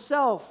upon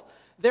himself,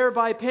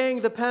 thereby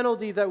paying the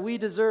penalty that we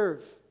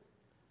deserve.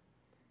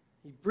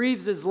 He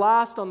breathed his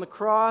last on the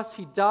cross.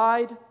 He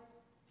died.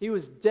 He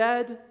was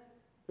dead.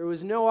 There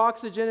was no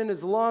oxygen in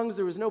his lungs.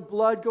 There was no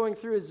blood going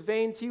through his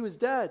veins. He was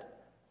dead.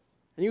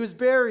 And he was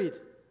buried.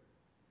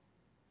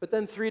 But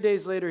then 3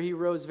 days later, he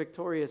rose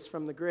victorious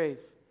from the grave,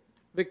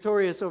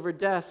 victorious over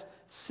death,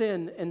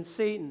 sin, and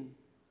Satan.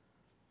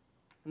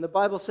 And the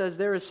Bible says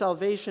there is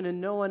salvation in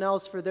no one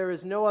else, for there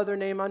is no other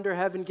name under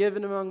heaven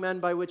given among men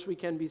by which we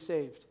can be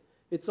saved.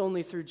 It's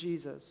only through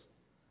Jesus.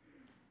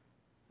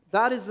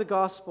 That is the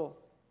gospel.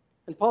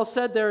 And Paul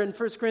said there in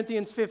 1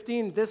 Corinthians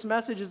 15, this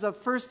message is of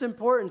first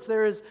importance.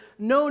 There is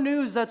no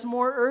news that's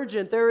more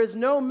urgent. There is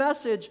no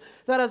message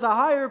that has a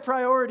higher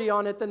priority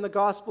on it than the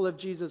gospel of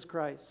Jesus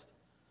Christ.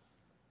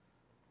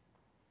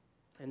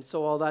 And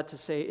so all that to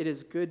say, it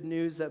is good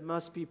news that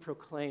must be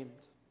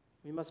proclaimed.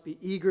 We must be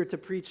eager to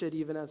preach it,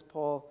 even as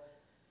Paul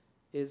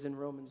is in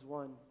Romans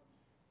 1.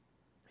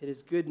 It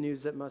is good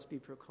news that must be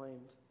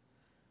proclaimed.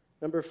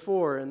 Number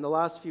 4, and the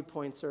last few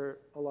points are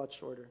a lot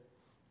shorter.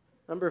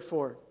 Number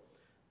 4.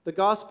 The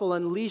gospel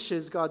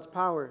unleashes God's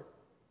power.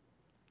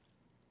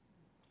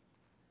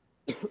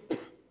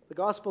 The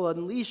gospel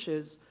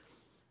unleashes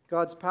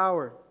God's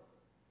power.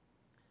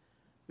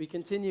 We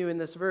continue in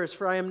this verse,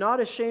 for I am not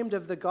ashamed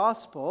of the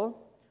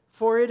gospel,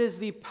 for it is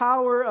the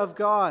power of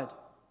God.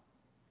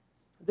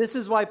 This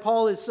is why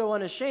Paul is so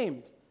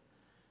unashamed,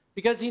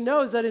 because he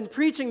knows that in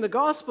preaching the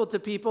gospel to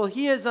people,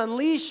 he is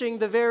unleashing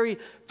the very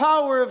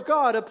power of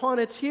God upon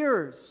its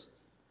hearers.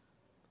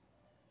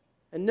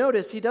 And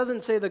notice, he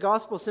doesn't say the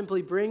gospel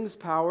simply brings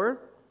power,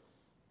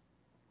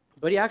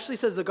 but he actually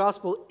says the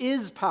gospel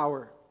is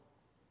power.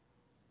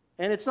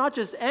 And it's not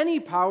just any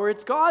power,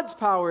 it's God's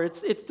power.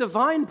 It's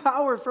divine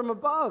power from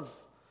above.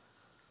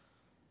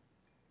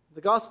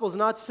 The gospel is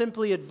not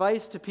simply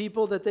advice to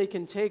people that they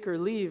can take or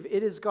leave.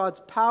 It is God's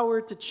power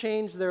to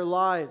change their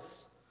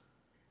lives.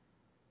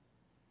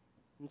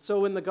 And so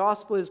when the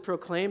gospel is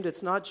proclaimed,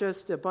 it's not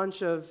just a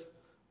bunch of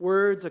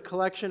words, a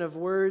collection of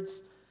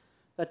words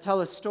that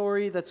tell a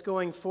story that's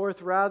going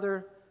forth.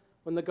 Rather,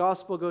 when the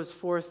gospel goes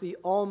forth, the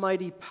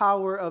almighty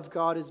power of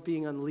God is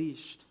being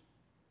unleashed.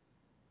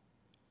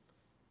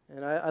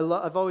 And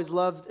I've always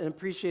loved and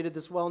appreciated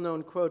this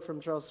well-known quote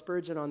from Charles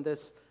Spurgeon on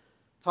this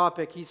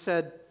topic. He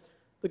said,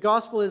 the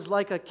gospel is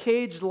like a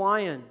caged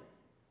lion.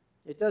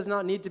 It does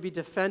not need to be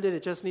defended,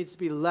 it just needs to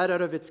be let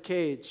out of its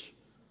cage.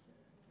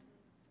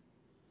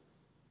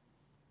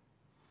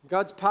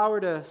 God's power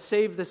to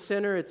save the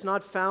sinner, it's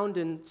not found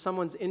in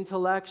someone's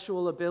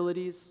intellectual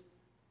abilities,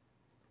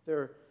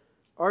 their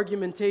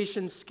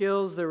argumentation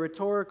skills, their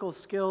rhetorical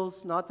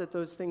skills. Not that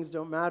those things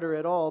don't matter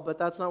at all, but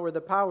that's not where the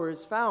power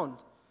is found.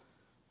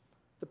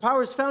 The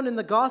power is found in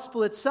the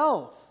gospel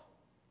itself.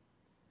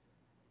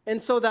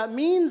 And so that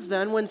means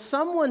then when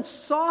someone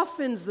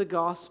softens the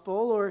gospel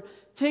or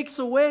takes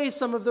away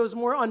some of those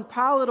more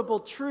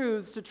unpalatable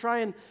truths to try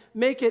and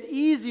make it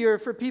easier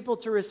for people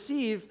to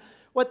receive,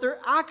 what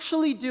they're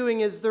actually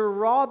doing is they're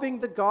robbing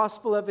the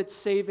gospel of its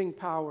saving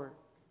power.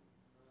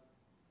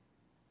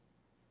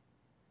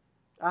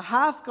 A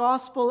half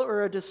gospel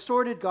or a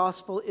distorted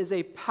gospel is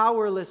a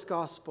powerless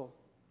gospel.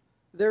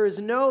 There is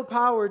no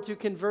power to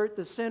convert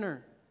the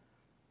sinner,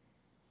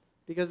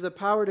 because the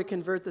power to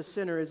convert the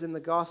sinner is in the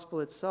gospel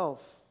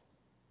itself.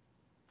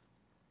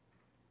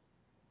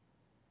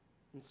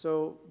 And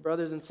so,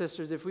 brothers and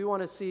sisters, if we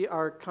want to see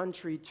our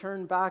country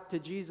turn back to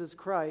Jesus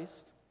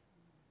Christ,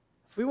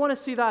 if we want to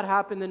see that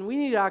happen, then we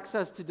need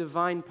access to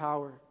divine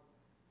power.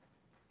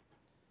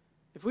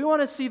 If we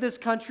want to see this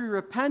country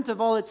repent of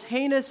all its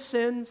heinous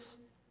sins,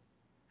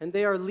 and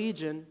they are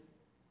legion,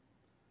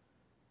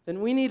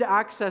 then we need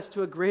access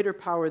to a greater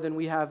power than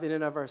we have in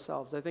and of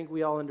ourselves. I think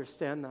we all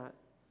understand that.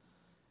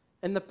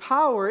 And the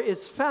power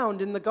is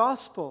found in the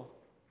gospel.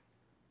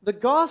 The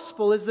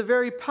gospel is the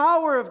very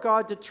power of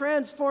God to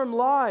transform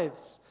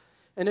lives,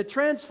 and to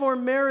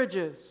transform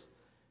marriages,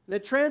 and to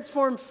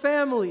transform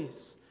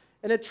families,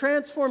 and to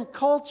transform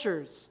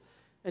cultures,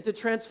 and to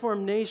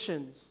transform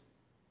nations.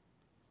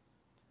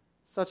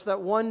 Such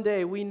that one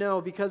day we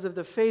know, because of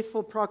the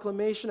faithful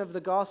proclamation of the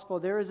gospel,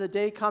 there is a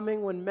day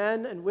coming when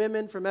men and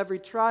women from every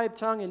tribe,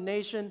 tongue, and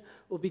nation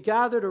will be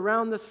gathered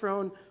around the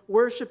throne,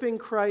 worshiping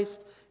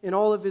Christ in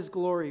all of his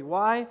glory.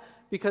 Why?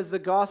 Because the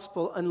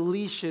gospel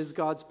unleashes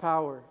God's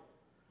power.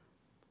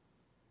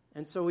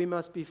 And so we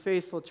must be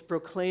faithful to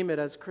proclaim it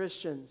as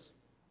Christians,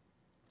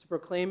 to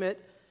proclaim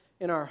it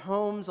in our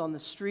homes, on the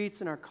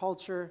streets, in our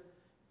culture,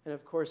 and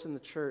of course in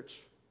the church.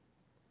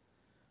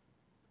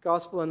 The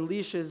gospel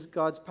unleashes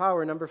God's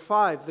power. Number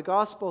 5, the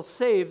gospel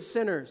saves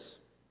sinners.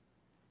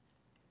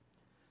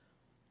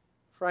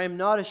 For I am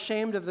not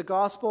ashamed of the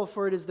gospel,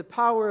 for it is the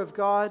power of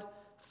God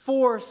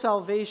for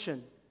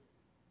salvation.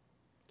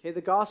 Okay,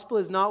 the gospel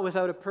is not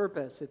without a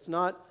purpose. It's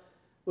not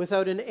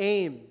without an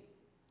aim.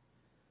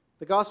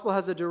 The gospel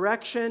has a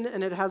direction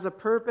and it has a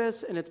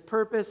purpose, and its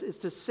purpose is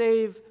to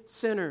save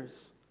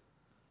sinners.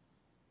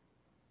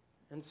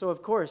 And so,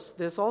 of course,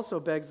 this also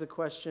begs a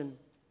question,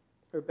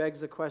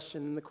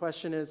 and the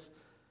question is,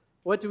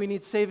 what do we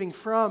need saving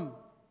from?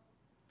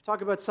 We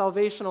talk about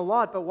salvation a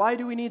lot, but why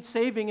do we need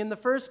saving in the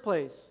first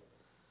place?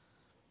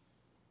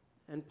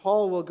 And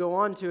Paul will go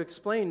on to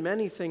explain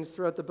many things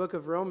throughout the book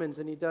of Romans,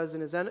 and he does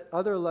in his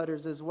other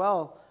letters as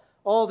well,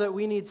 all that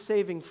we need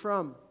saving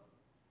from.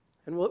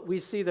 And we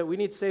see that we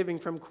need saving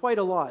from quite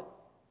a lot.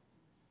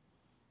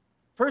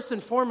 First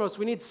and foremost,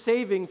 we need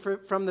saving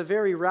from the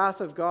very wrath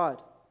of God.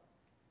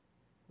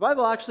 The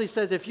Bible actually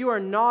says if you are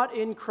not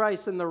in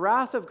Christ, then the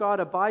wrath of God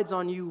abides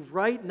on you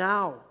right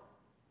now.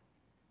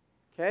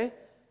 Okay?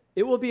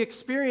 It will be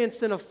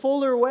experienced in a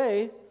fuller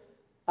way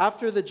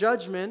after the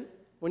judgment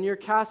when you're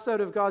cast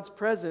out of God's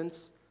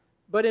presence.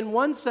 But in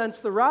one sense,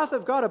 the wrath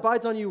of God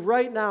abides on you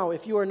right now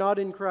if you are not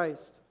in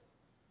Christ.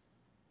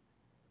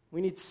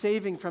 We need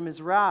saving from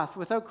his wrath.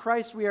 Without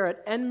Christ, we are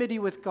at enmity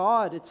with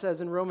God, it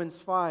says in Romans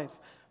 5.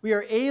 We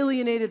are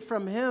alienated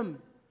from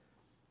him.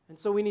 And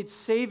so we need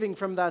saving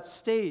from that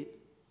state.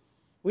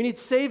 We need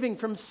saving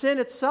from sin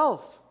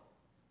itself.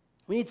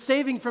 We need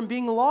saving from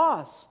being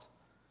lost.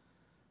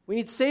 We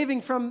need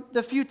saving from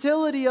the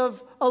futility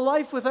of a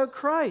life without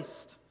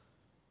Christ.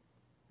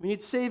 We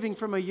need saving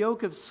from a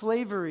yoke of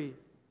slavery.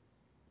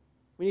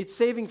 We need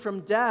saving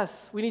from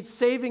death. We need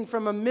saving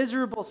from a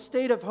miserable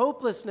state of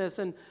hopelessness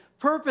and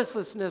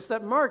purposelessness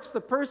that marks the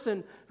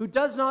person who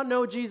does not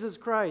know Jesus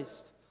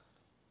Christ.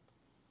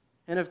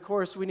 And of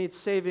course, we need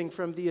saving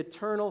from the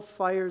eternal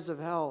fires of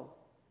hell.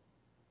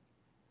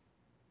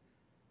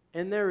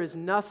 And there is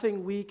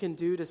nothing we can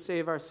do to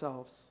save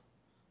ourselves.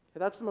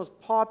 That's the most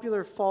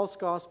popular false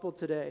gospel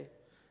today,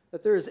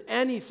 that there is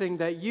anything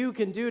that you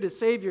can do to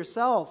save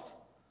yourself.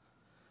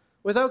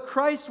 Without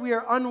Christ, we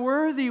are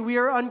unworthy, we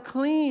are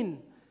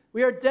unclean.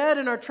 We are dead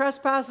in our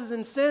trespasses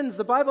and sins.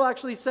 The Bible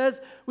actually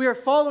says we are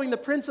following the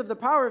prince of the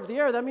power of the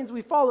air. That means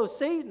we follow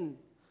Satan.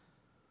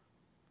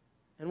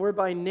 And we're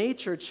by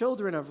nature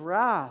children of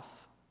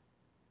wrath.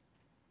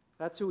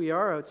 That's who we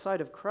are outside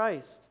of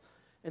Christ.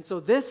 And so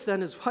this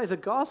then is why the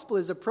gospel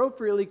is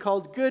appropriately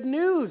called good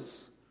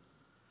news.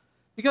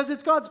 Because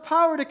it's God's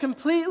power to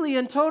completely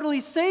and totally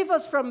save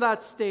us from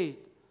that state.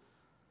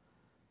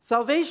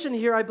 Salvation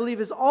here, I believe,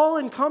 is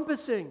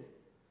all-encompassing.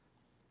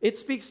 It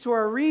speaks to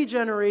our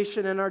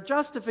regeneration and our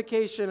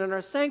justification and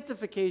our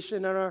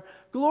sanctification and our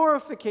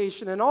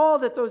glorification and all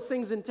that those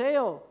things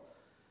entail.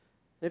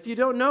 If you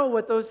don't know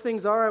what those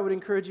things are, I would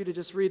encourage you to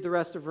just read the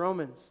rest of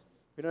Romans.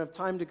 We don't have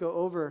time to go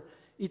over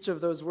each of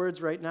those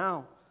words right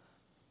now.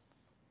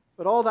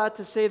 But all that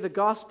to say, the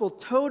gospel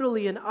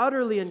totally and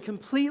utterly and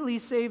completely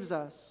saves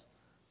us.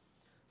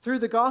 Through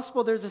the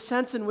gospel, there's a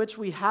sense in which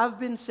we have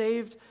been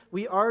saved,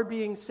 we are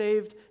being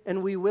saved,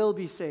 and we will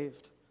be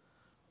saved.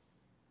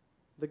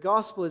 The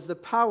gospel is the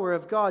power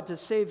of God to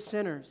save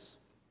sinners,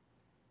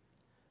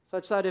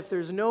 such that if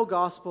there's no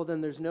gospel,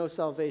 then there's no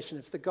salvation.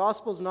 If the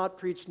gospel's not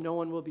preached, no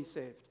one will be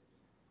saved.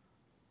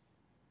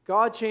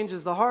 God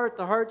changes the heart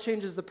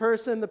changes the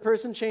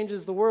person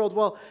changes the world.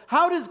 Well,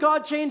 how does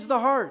God change the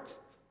heart?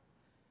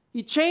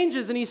 He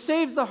changes and he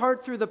saves the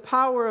heart through the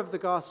power of the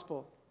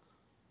gospel.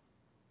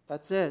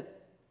 That's it.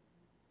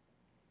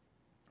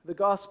 The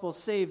gospel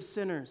saves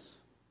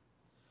sinners.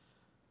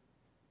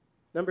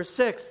 Number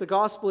 6, the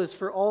gospel is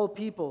for all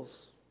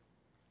peoples.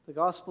 The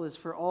gospel is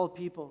for all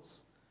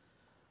peoples.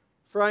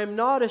 For I am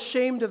not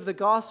ashamed of the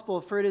gospel,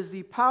 for it is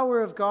the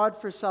power of God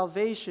for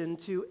salvation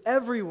to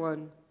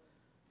everyone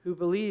who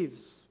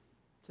believes,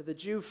 to the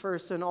Jew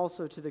first and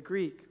also to the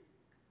Greek.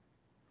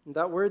 And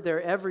that word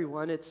there,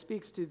 everyone, it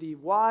speaks to the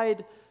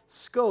wide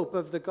scope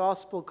of the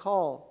gospel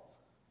call.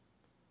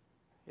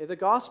 The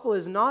gospel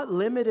is not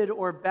limited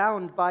or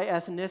bound by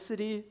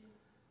ethnicity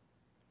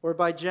or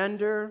by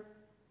gender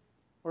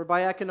or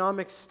by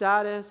economic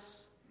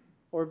status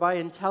or by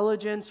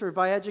intelligence or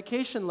by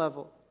education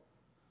level.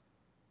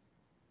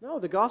 No,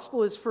 the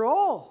gospel is for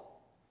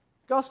all.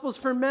 The gospel is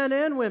for men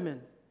and women.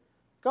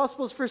 The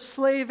gospel is for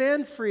slave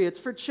and free. It's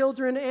for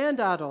children and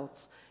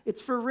adults.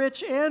 It's for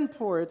rich and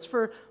poor. It's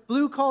for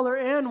blue collar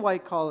and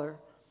white collar.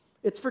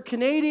 It's for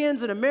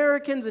Canadians and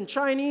Americans and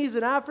Chinese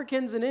and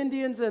Africans and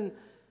Indians, and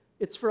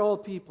it's for all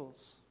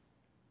peoples,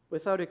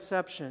 without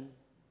exception.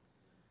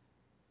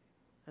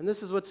 And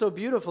this is what's so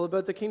beautiful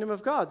about the kingdom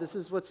of God. This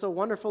is what's so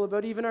wonderful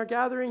about even our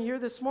gathering here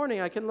this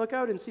morning. I can look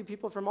out and see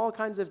people from all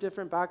kinds of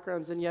different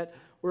backgrounds, and yet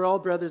we're all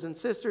brothers and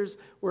sisters.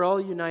 We're all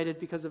united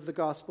because of the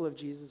gospel of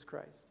Jesus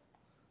Christ.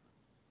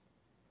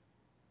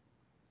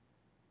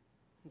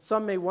 And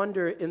some may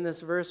wonder in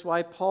this verse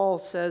why Paul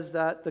says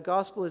that the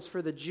gospel is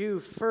for the Jew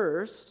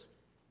first,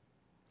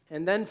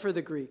 and then for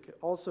the Greek,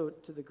 also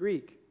to the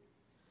Greek.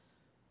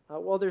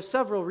 Well, there's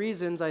several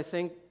reasons, I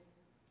think,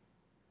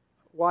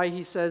 why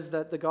he says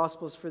that the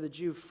gospel is for the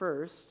Jew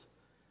first.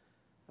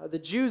 The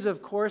Jews,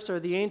 of course, are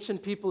the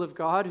ancient people of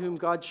God whom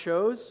God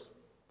chose.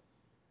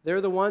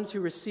 They're the ones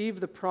who received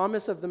the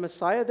promise of the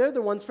Messiah. They're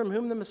the ones from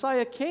whom the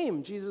Messiah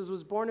came. Jesus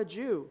was born a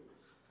Jew,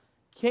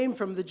 came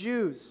from the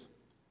Jews.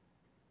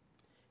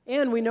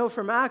 And we know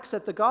from Acts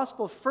that the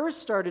gospel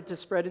first started to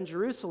spread in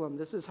Jerusalem.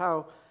 This is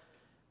how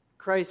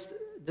Christ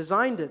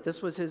designed it.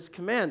 This was his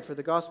command, for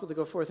the gospel to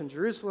go forth in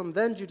Jerusalem,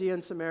 then Judea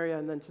and Samaria,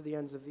 and then to the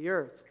ends of the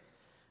earth.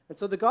 And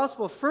so the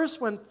gospel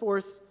first went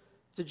forth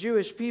to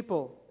Jewish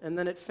people, and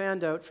then it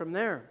fanned out from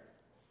there.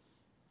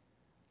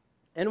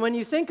 And when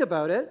you think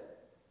about it,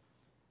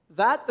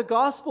 that the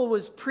gospel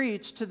was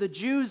preached to the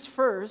Jews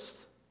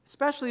first,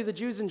 especially the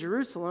Jews in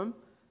Jerusalem,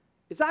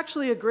 it's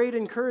actually a great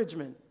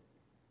encouragement.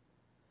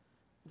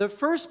 The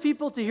first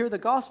people to hear the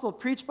gospel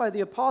preached by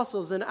the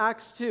apostles in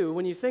Acts 2,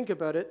 when you think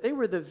about it, they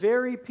were the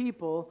very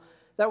people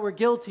that were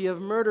guilty of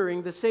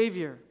murdering the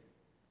Savior.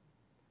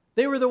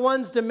 They were the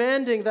ones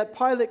demanding that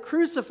Pilate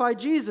crucify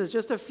Jesus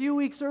just a few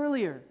weeks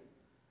earlier.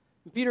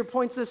 And Peter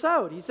points this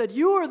out. He said,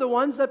 "You are the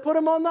ones that put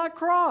him on that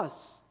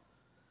cross."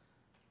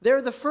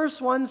 They're the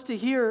first ones to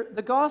hear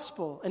the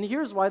gospel. And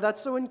here's why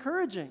that's so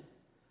encouraging.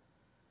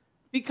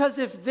 Because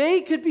if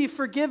they could be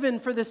forgiven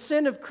for the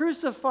sin of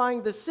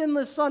crucifying the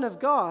sinless Son of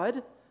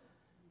God,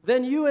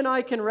 then you and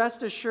I can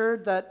rest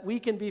assured that we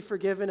can be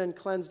forgiven and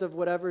cleansed of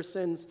whatever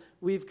sins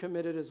we've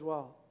committed as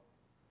well.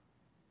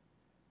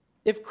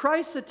 If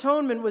Christ's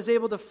atonement was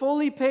able to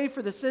fully pay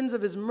for the sins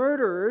of his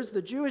murderers,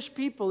 the Jewish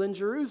people in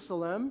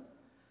Jerusalem,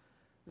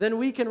 then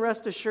we can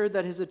rest assured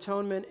that his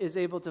atonement is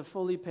able to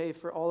fully pay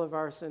for all of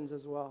our sins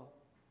as well.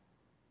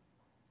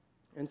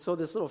 And so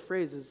this little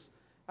phrase is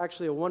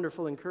actually a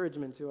wonderful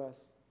encouragement to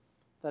us,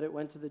 that it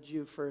went to the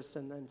Jew first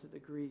and then to the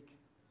Greek.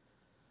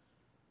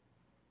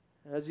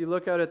 As you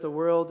look out at the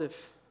world,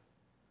 if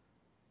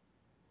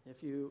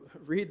you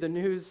read the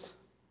news,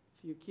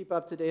 if you keep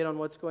up to date on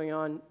what's going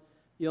on,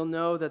 you'll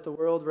know that the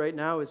world right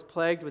now is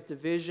plagued with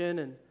division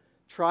and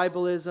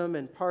tribalism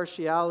and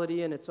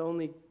partiality, and it's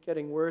only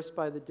getting worse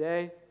by the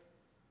day.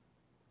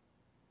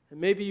 And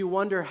maybe you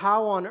wonder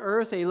how on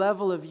earth a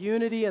level of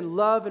unity and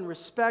love and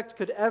respect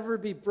could ever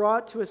be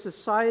brought to a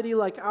society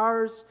like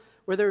ours,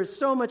 where there is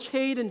so much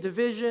hate and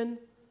division.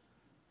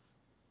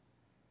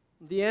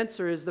 The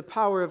answer is the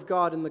power of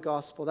God in the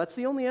gospel. That's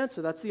the only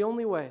answer. That's the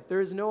only way.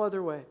 There is no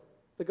other way.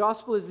 The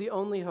gospel is the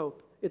only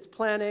hope. It's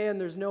plan A and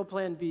there's no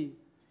plan B.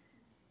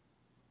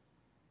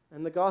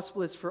 And the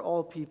gospel is for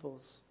all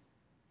peoples.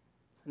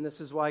 And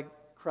this is why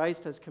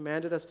Christ has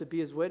commanded us to be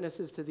his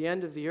witnesses to the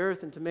end of the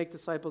earth and to make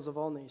disciples of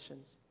all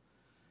nations.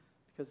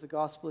 Because the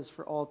gospel is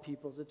for all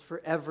peoples. It's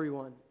for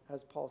everyone,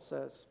 as Paul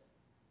says.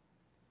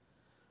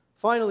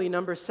 Finally,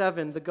 number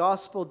 7, the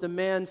gospel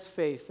demands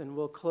faith, and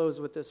we'll close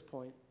with this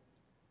point.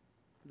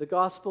 The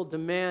gospel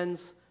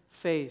demands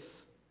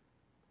faith.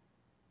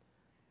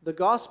 The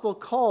gospel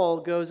call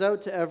goes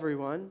out to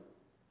everyone,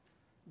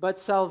 but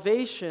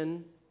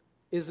salvation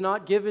is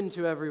not given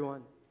to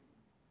everyone.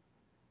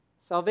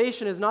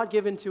 Salvation is not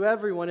given to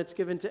everyone, it's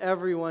given to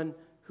everyone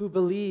who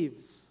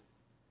believes.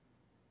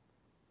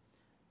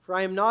 For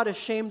I am not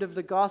ashamed of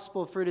the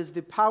gospel, for it is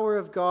the power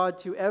of God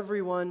to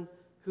everyone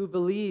who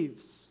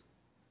believes.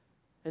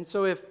 And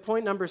so if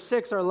point number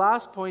 6, our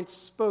last point,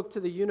 spoke to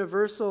the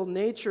universal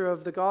nature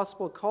of the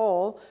gospel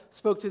call,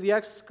 spoke to the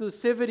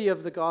exclusivity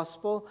of the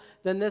gospel,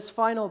 then this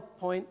final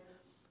point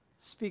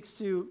speaks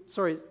to,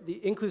 the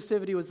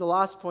inclusivity was the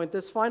last point.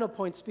 This final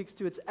point speaks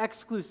to its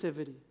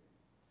exclusivity.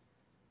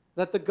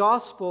 That the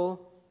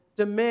gospel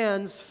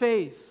demands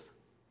faith.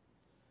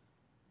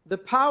 The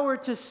power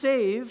to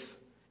save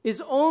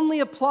is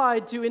only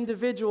applied to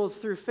individuals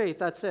through faith.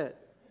 That's it.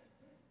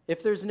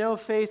 If there's no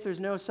faith, there's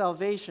no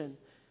salvation.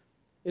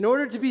 In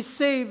order to be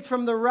saved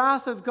from the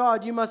wrath of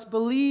God, you must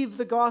believe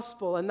the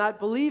gospel, and that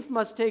belief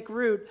must take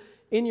root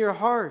in your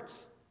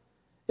heart.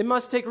 It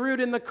must take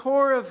root in the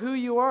core of who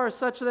you are,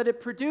 such that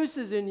it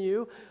produces in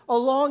you a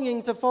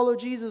longing to follow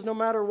Jesus no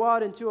matter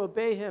what and to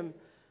obey him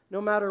no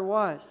matter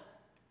what.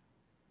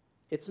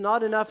 It's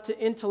not enough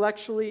to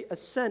intellectually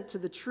assent to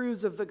the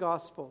truths of the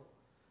gospel.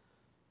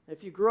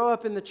 If you grow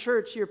up in the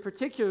church, you're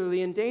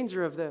particularly in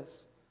danger of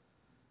this.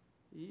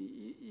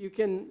 You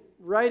can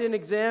write an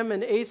exam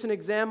and ace an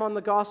exam on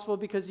the gospel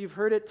because you've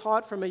heard it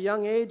taught from a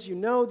young age. You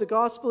know the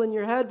gospel in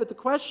your head, but the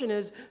question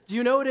is, do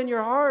you know it in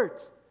your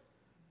heart?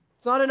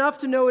 It's not enough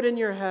to know it in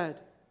your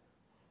head.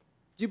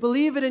 Do you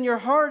believe it in your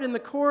heart, in the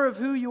core of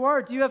who you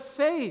are? Do you have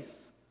faith?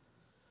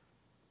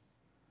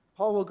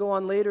 Paul will go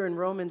on later in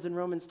Romans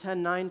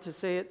 10:9 to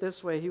say it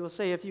this way. He will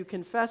say, if you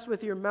confess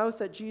with your mouth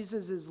that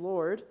Jesus is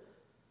Lord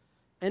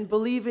and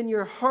believe in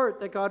your heart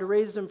that God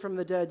raised him from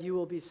the dead, you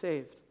will be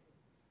saved.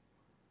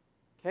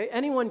 Okay?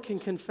 Anyone can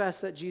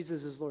confess that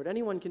Jesus is Lord.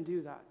 Anyone can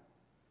do that.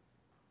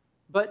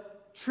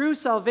 But true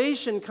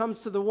salvation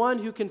comes to the one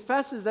who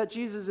confesses that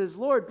Jesus is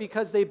Lord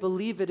because they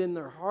believe it in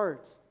their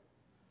heart.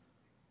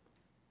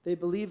 They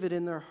believe it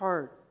in their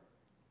heart.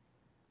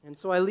 And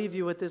so I leave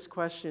you with this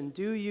question.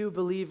 Do you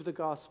believe the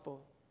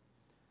gospel?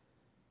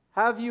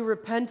 Have you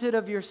repented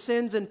of your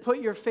sins and put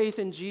your faith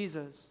in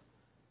Jesus?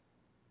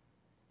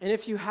 And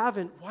if you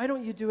haven't, why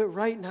don't you do it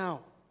right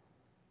now?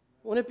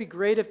 Wouldn't it be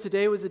great if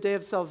today was a day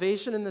of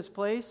salvation in this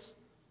place?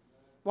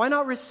 Why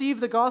not receive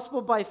the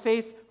gospel by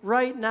faith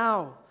right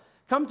now?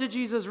 Come to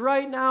Jesus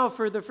right now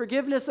for the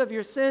forgiveness of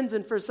your sins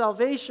and for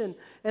salvation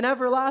and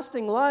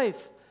everlasting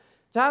life.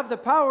 To have the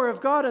power of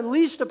God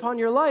unleashed upon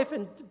your life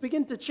and to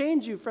begin to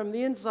change you from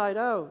the inside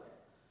out.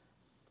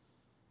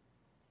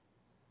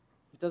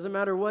 It doesn't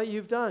matter what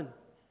you've done.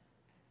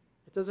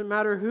 It doesn't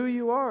matter who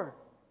you are.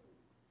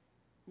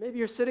 Maybe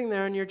you're sitting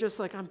there and you're just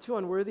like, I'm too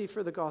unworthy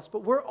for the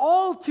gospel. We're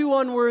all too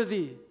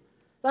unworthy.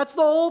 That's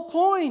the whole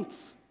point.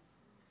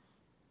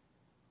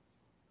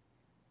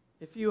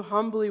 If you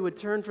humbly would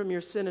turn from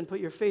your sin and put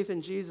your faith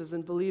in Jesus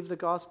and believe the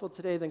gospel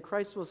today, then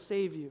Christ will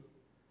save you.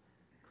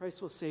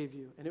 Christ will save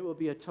you, and it will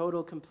be a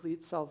total,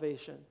 complete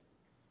salvation.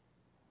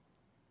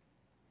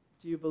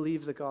 Do you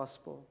believe the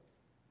gospel?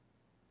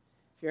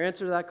 If your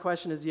answer to that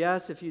question is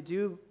yes, if you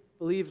do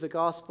believe the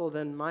gospel,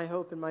 then my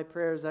hope and my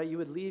prayer is that you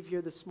would leave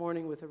here this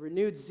morning with a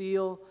renewed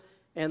zeal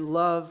and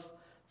love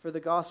for the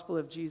gospel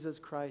of Jesus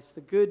Christ,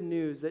 the good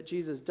news that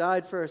Jesus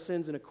died for our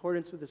sins in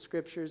accordance with the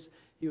scriptures,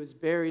 he was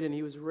buried, and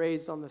he was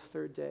raised on the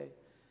third day,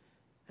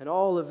 and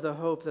all of the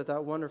hope that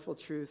that wonderful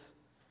truth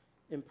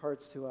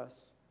imparts to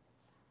us.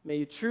 May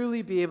you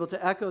truly be able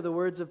to echo the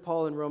words of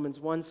Paul in Romans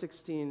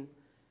 1:16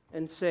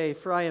 and say,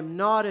 "For I am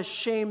not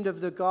ashamed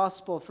of the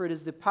gospel, for it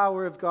is the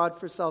power of God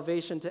for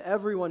salvation to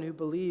everyone who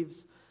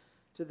believes,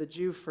 to the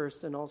Jew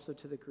first and also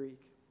to the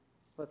Greek."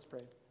 Let's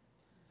pray.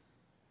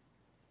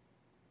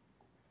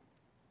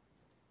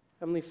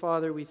 Heavenly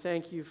Father, we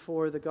thank you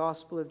for the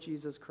gospel of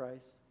Jesus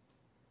Christ.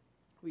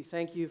 We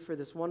thank you for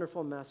this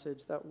wonderful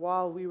message that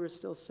while we were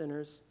still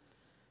sinners,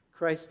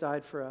 Christ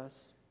died for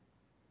us.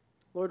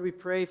 Lord, we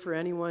pray for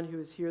anyone who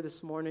is here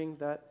this morning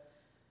that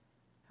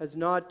has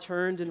not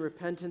turned in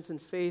repentance and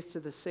faith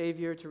to the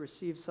Savior to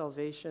receive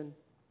salvation.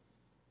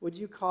 Would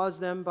you cause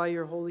them by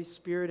your Holy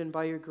Spirit and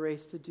by your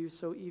grace to do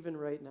so even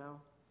right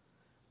now?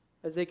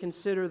 As they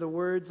consider the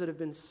words that have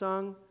been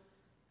sung,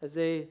 as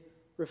they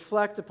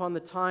reflect upon the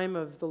time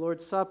of the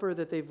Lord's Supper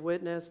that they've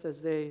witnessed,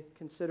 as they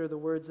consider the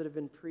words that have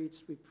been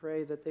preached, we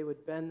pray that they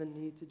would bend the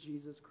knee to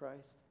Jesus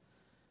Christ,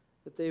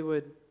 that they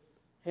would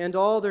hand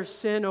all their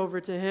sin over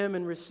to him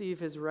and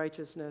receive his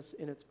righteousness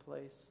in its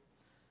place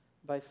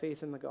by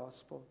faith in the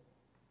gospel.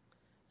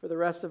 For the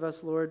rest of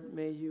us, Lord,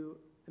 may you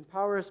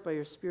empower us by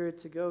your Spirit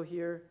to go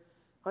here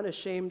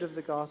unashamed of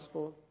the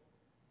gospel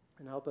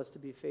and help us to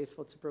be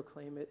faithful to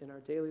proclaim it in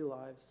our daily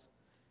lives,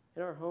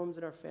 in our homes,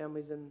 in our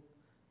families, in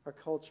our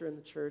culture, in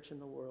the church, in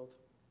the world.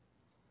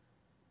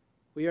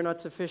 We are not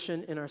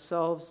sufficient in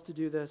ourselves to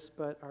do this,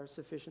 but our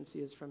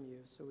sufficiency is from you.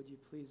 So would you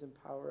please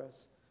empower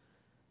us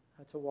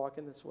to walk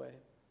in this way.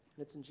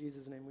 And it's in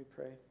Jesus' name we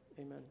pray.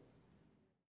 Amen.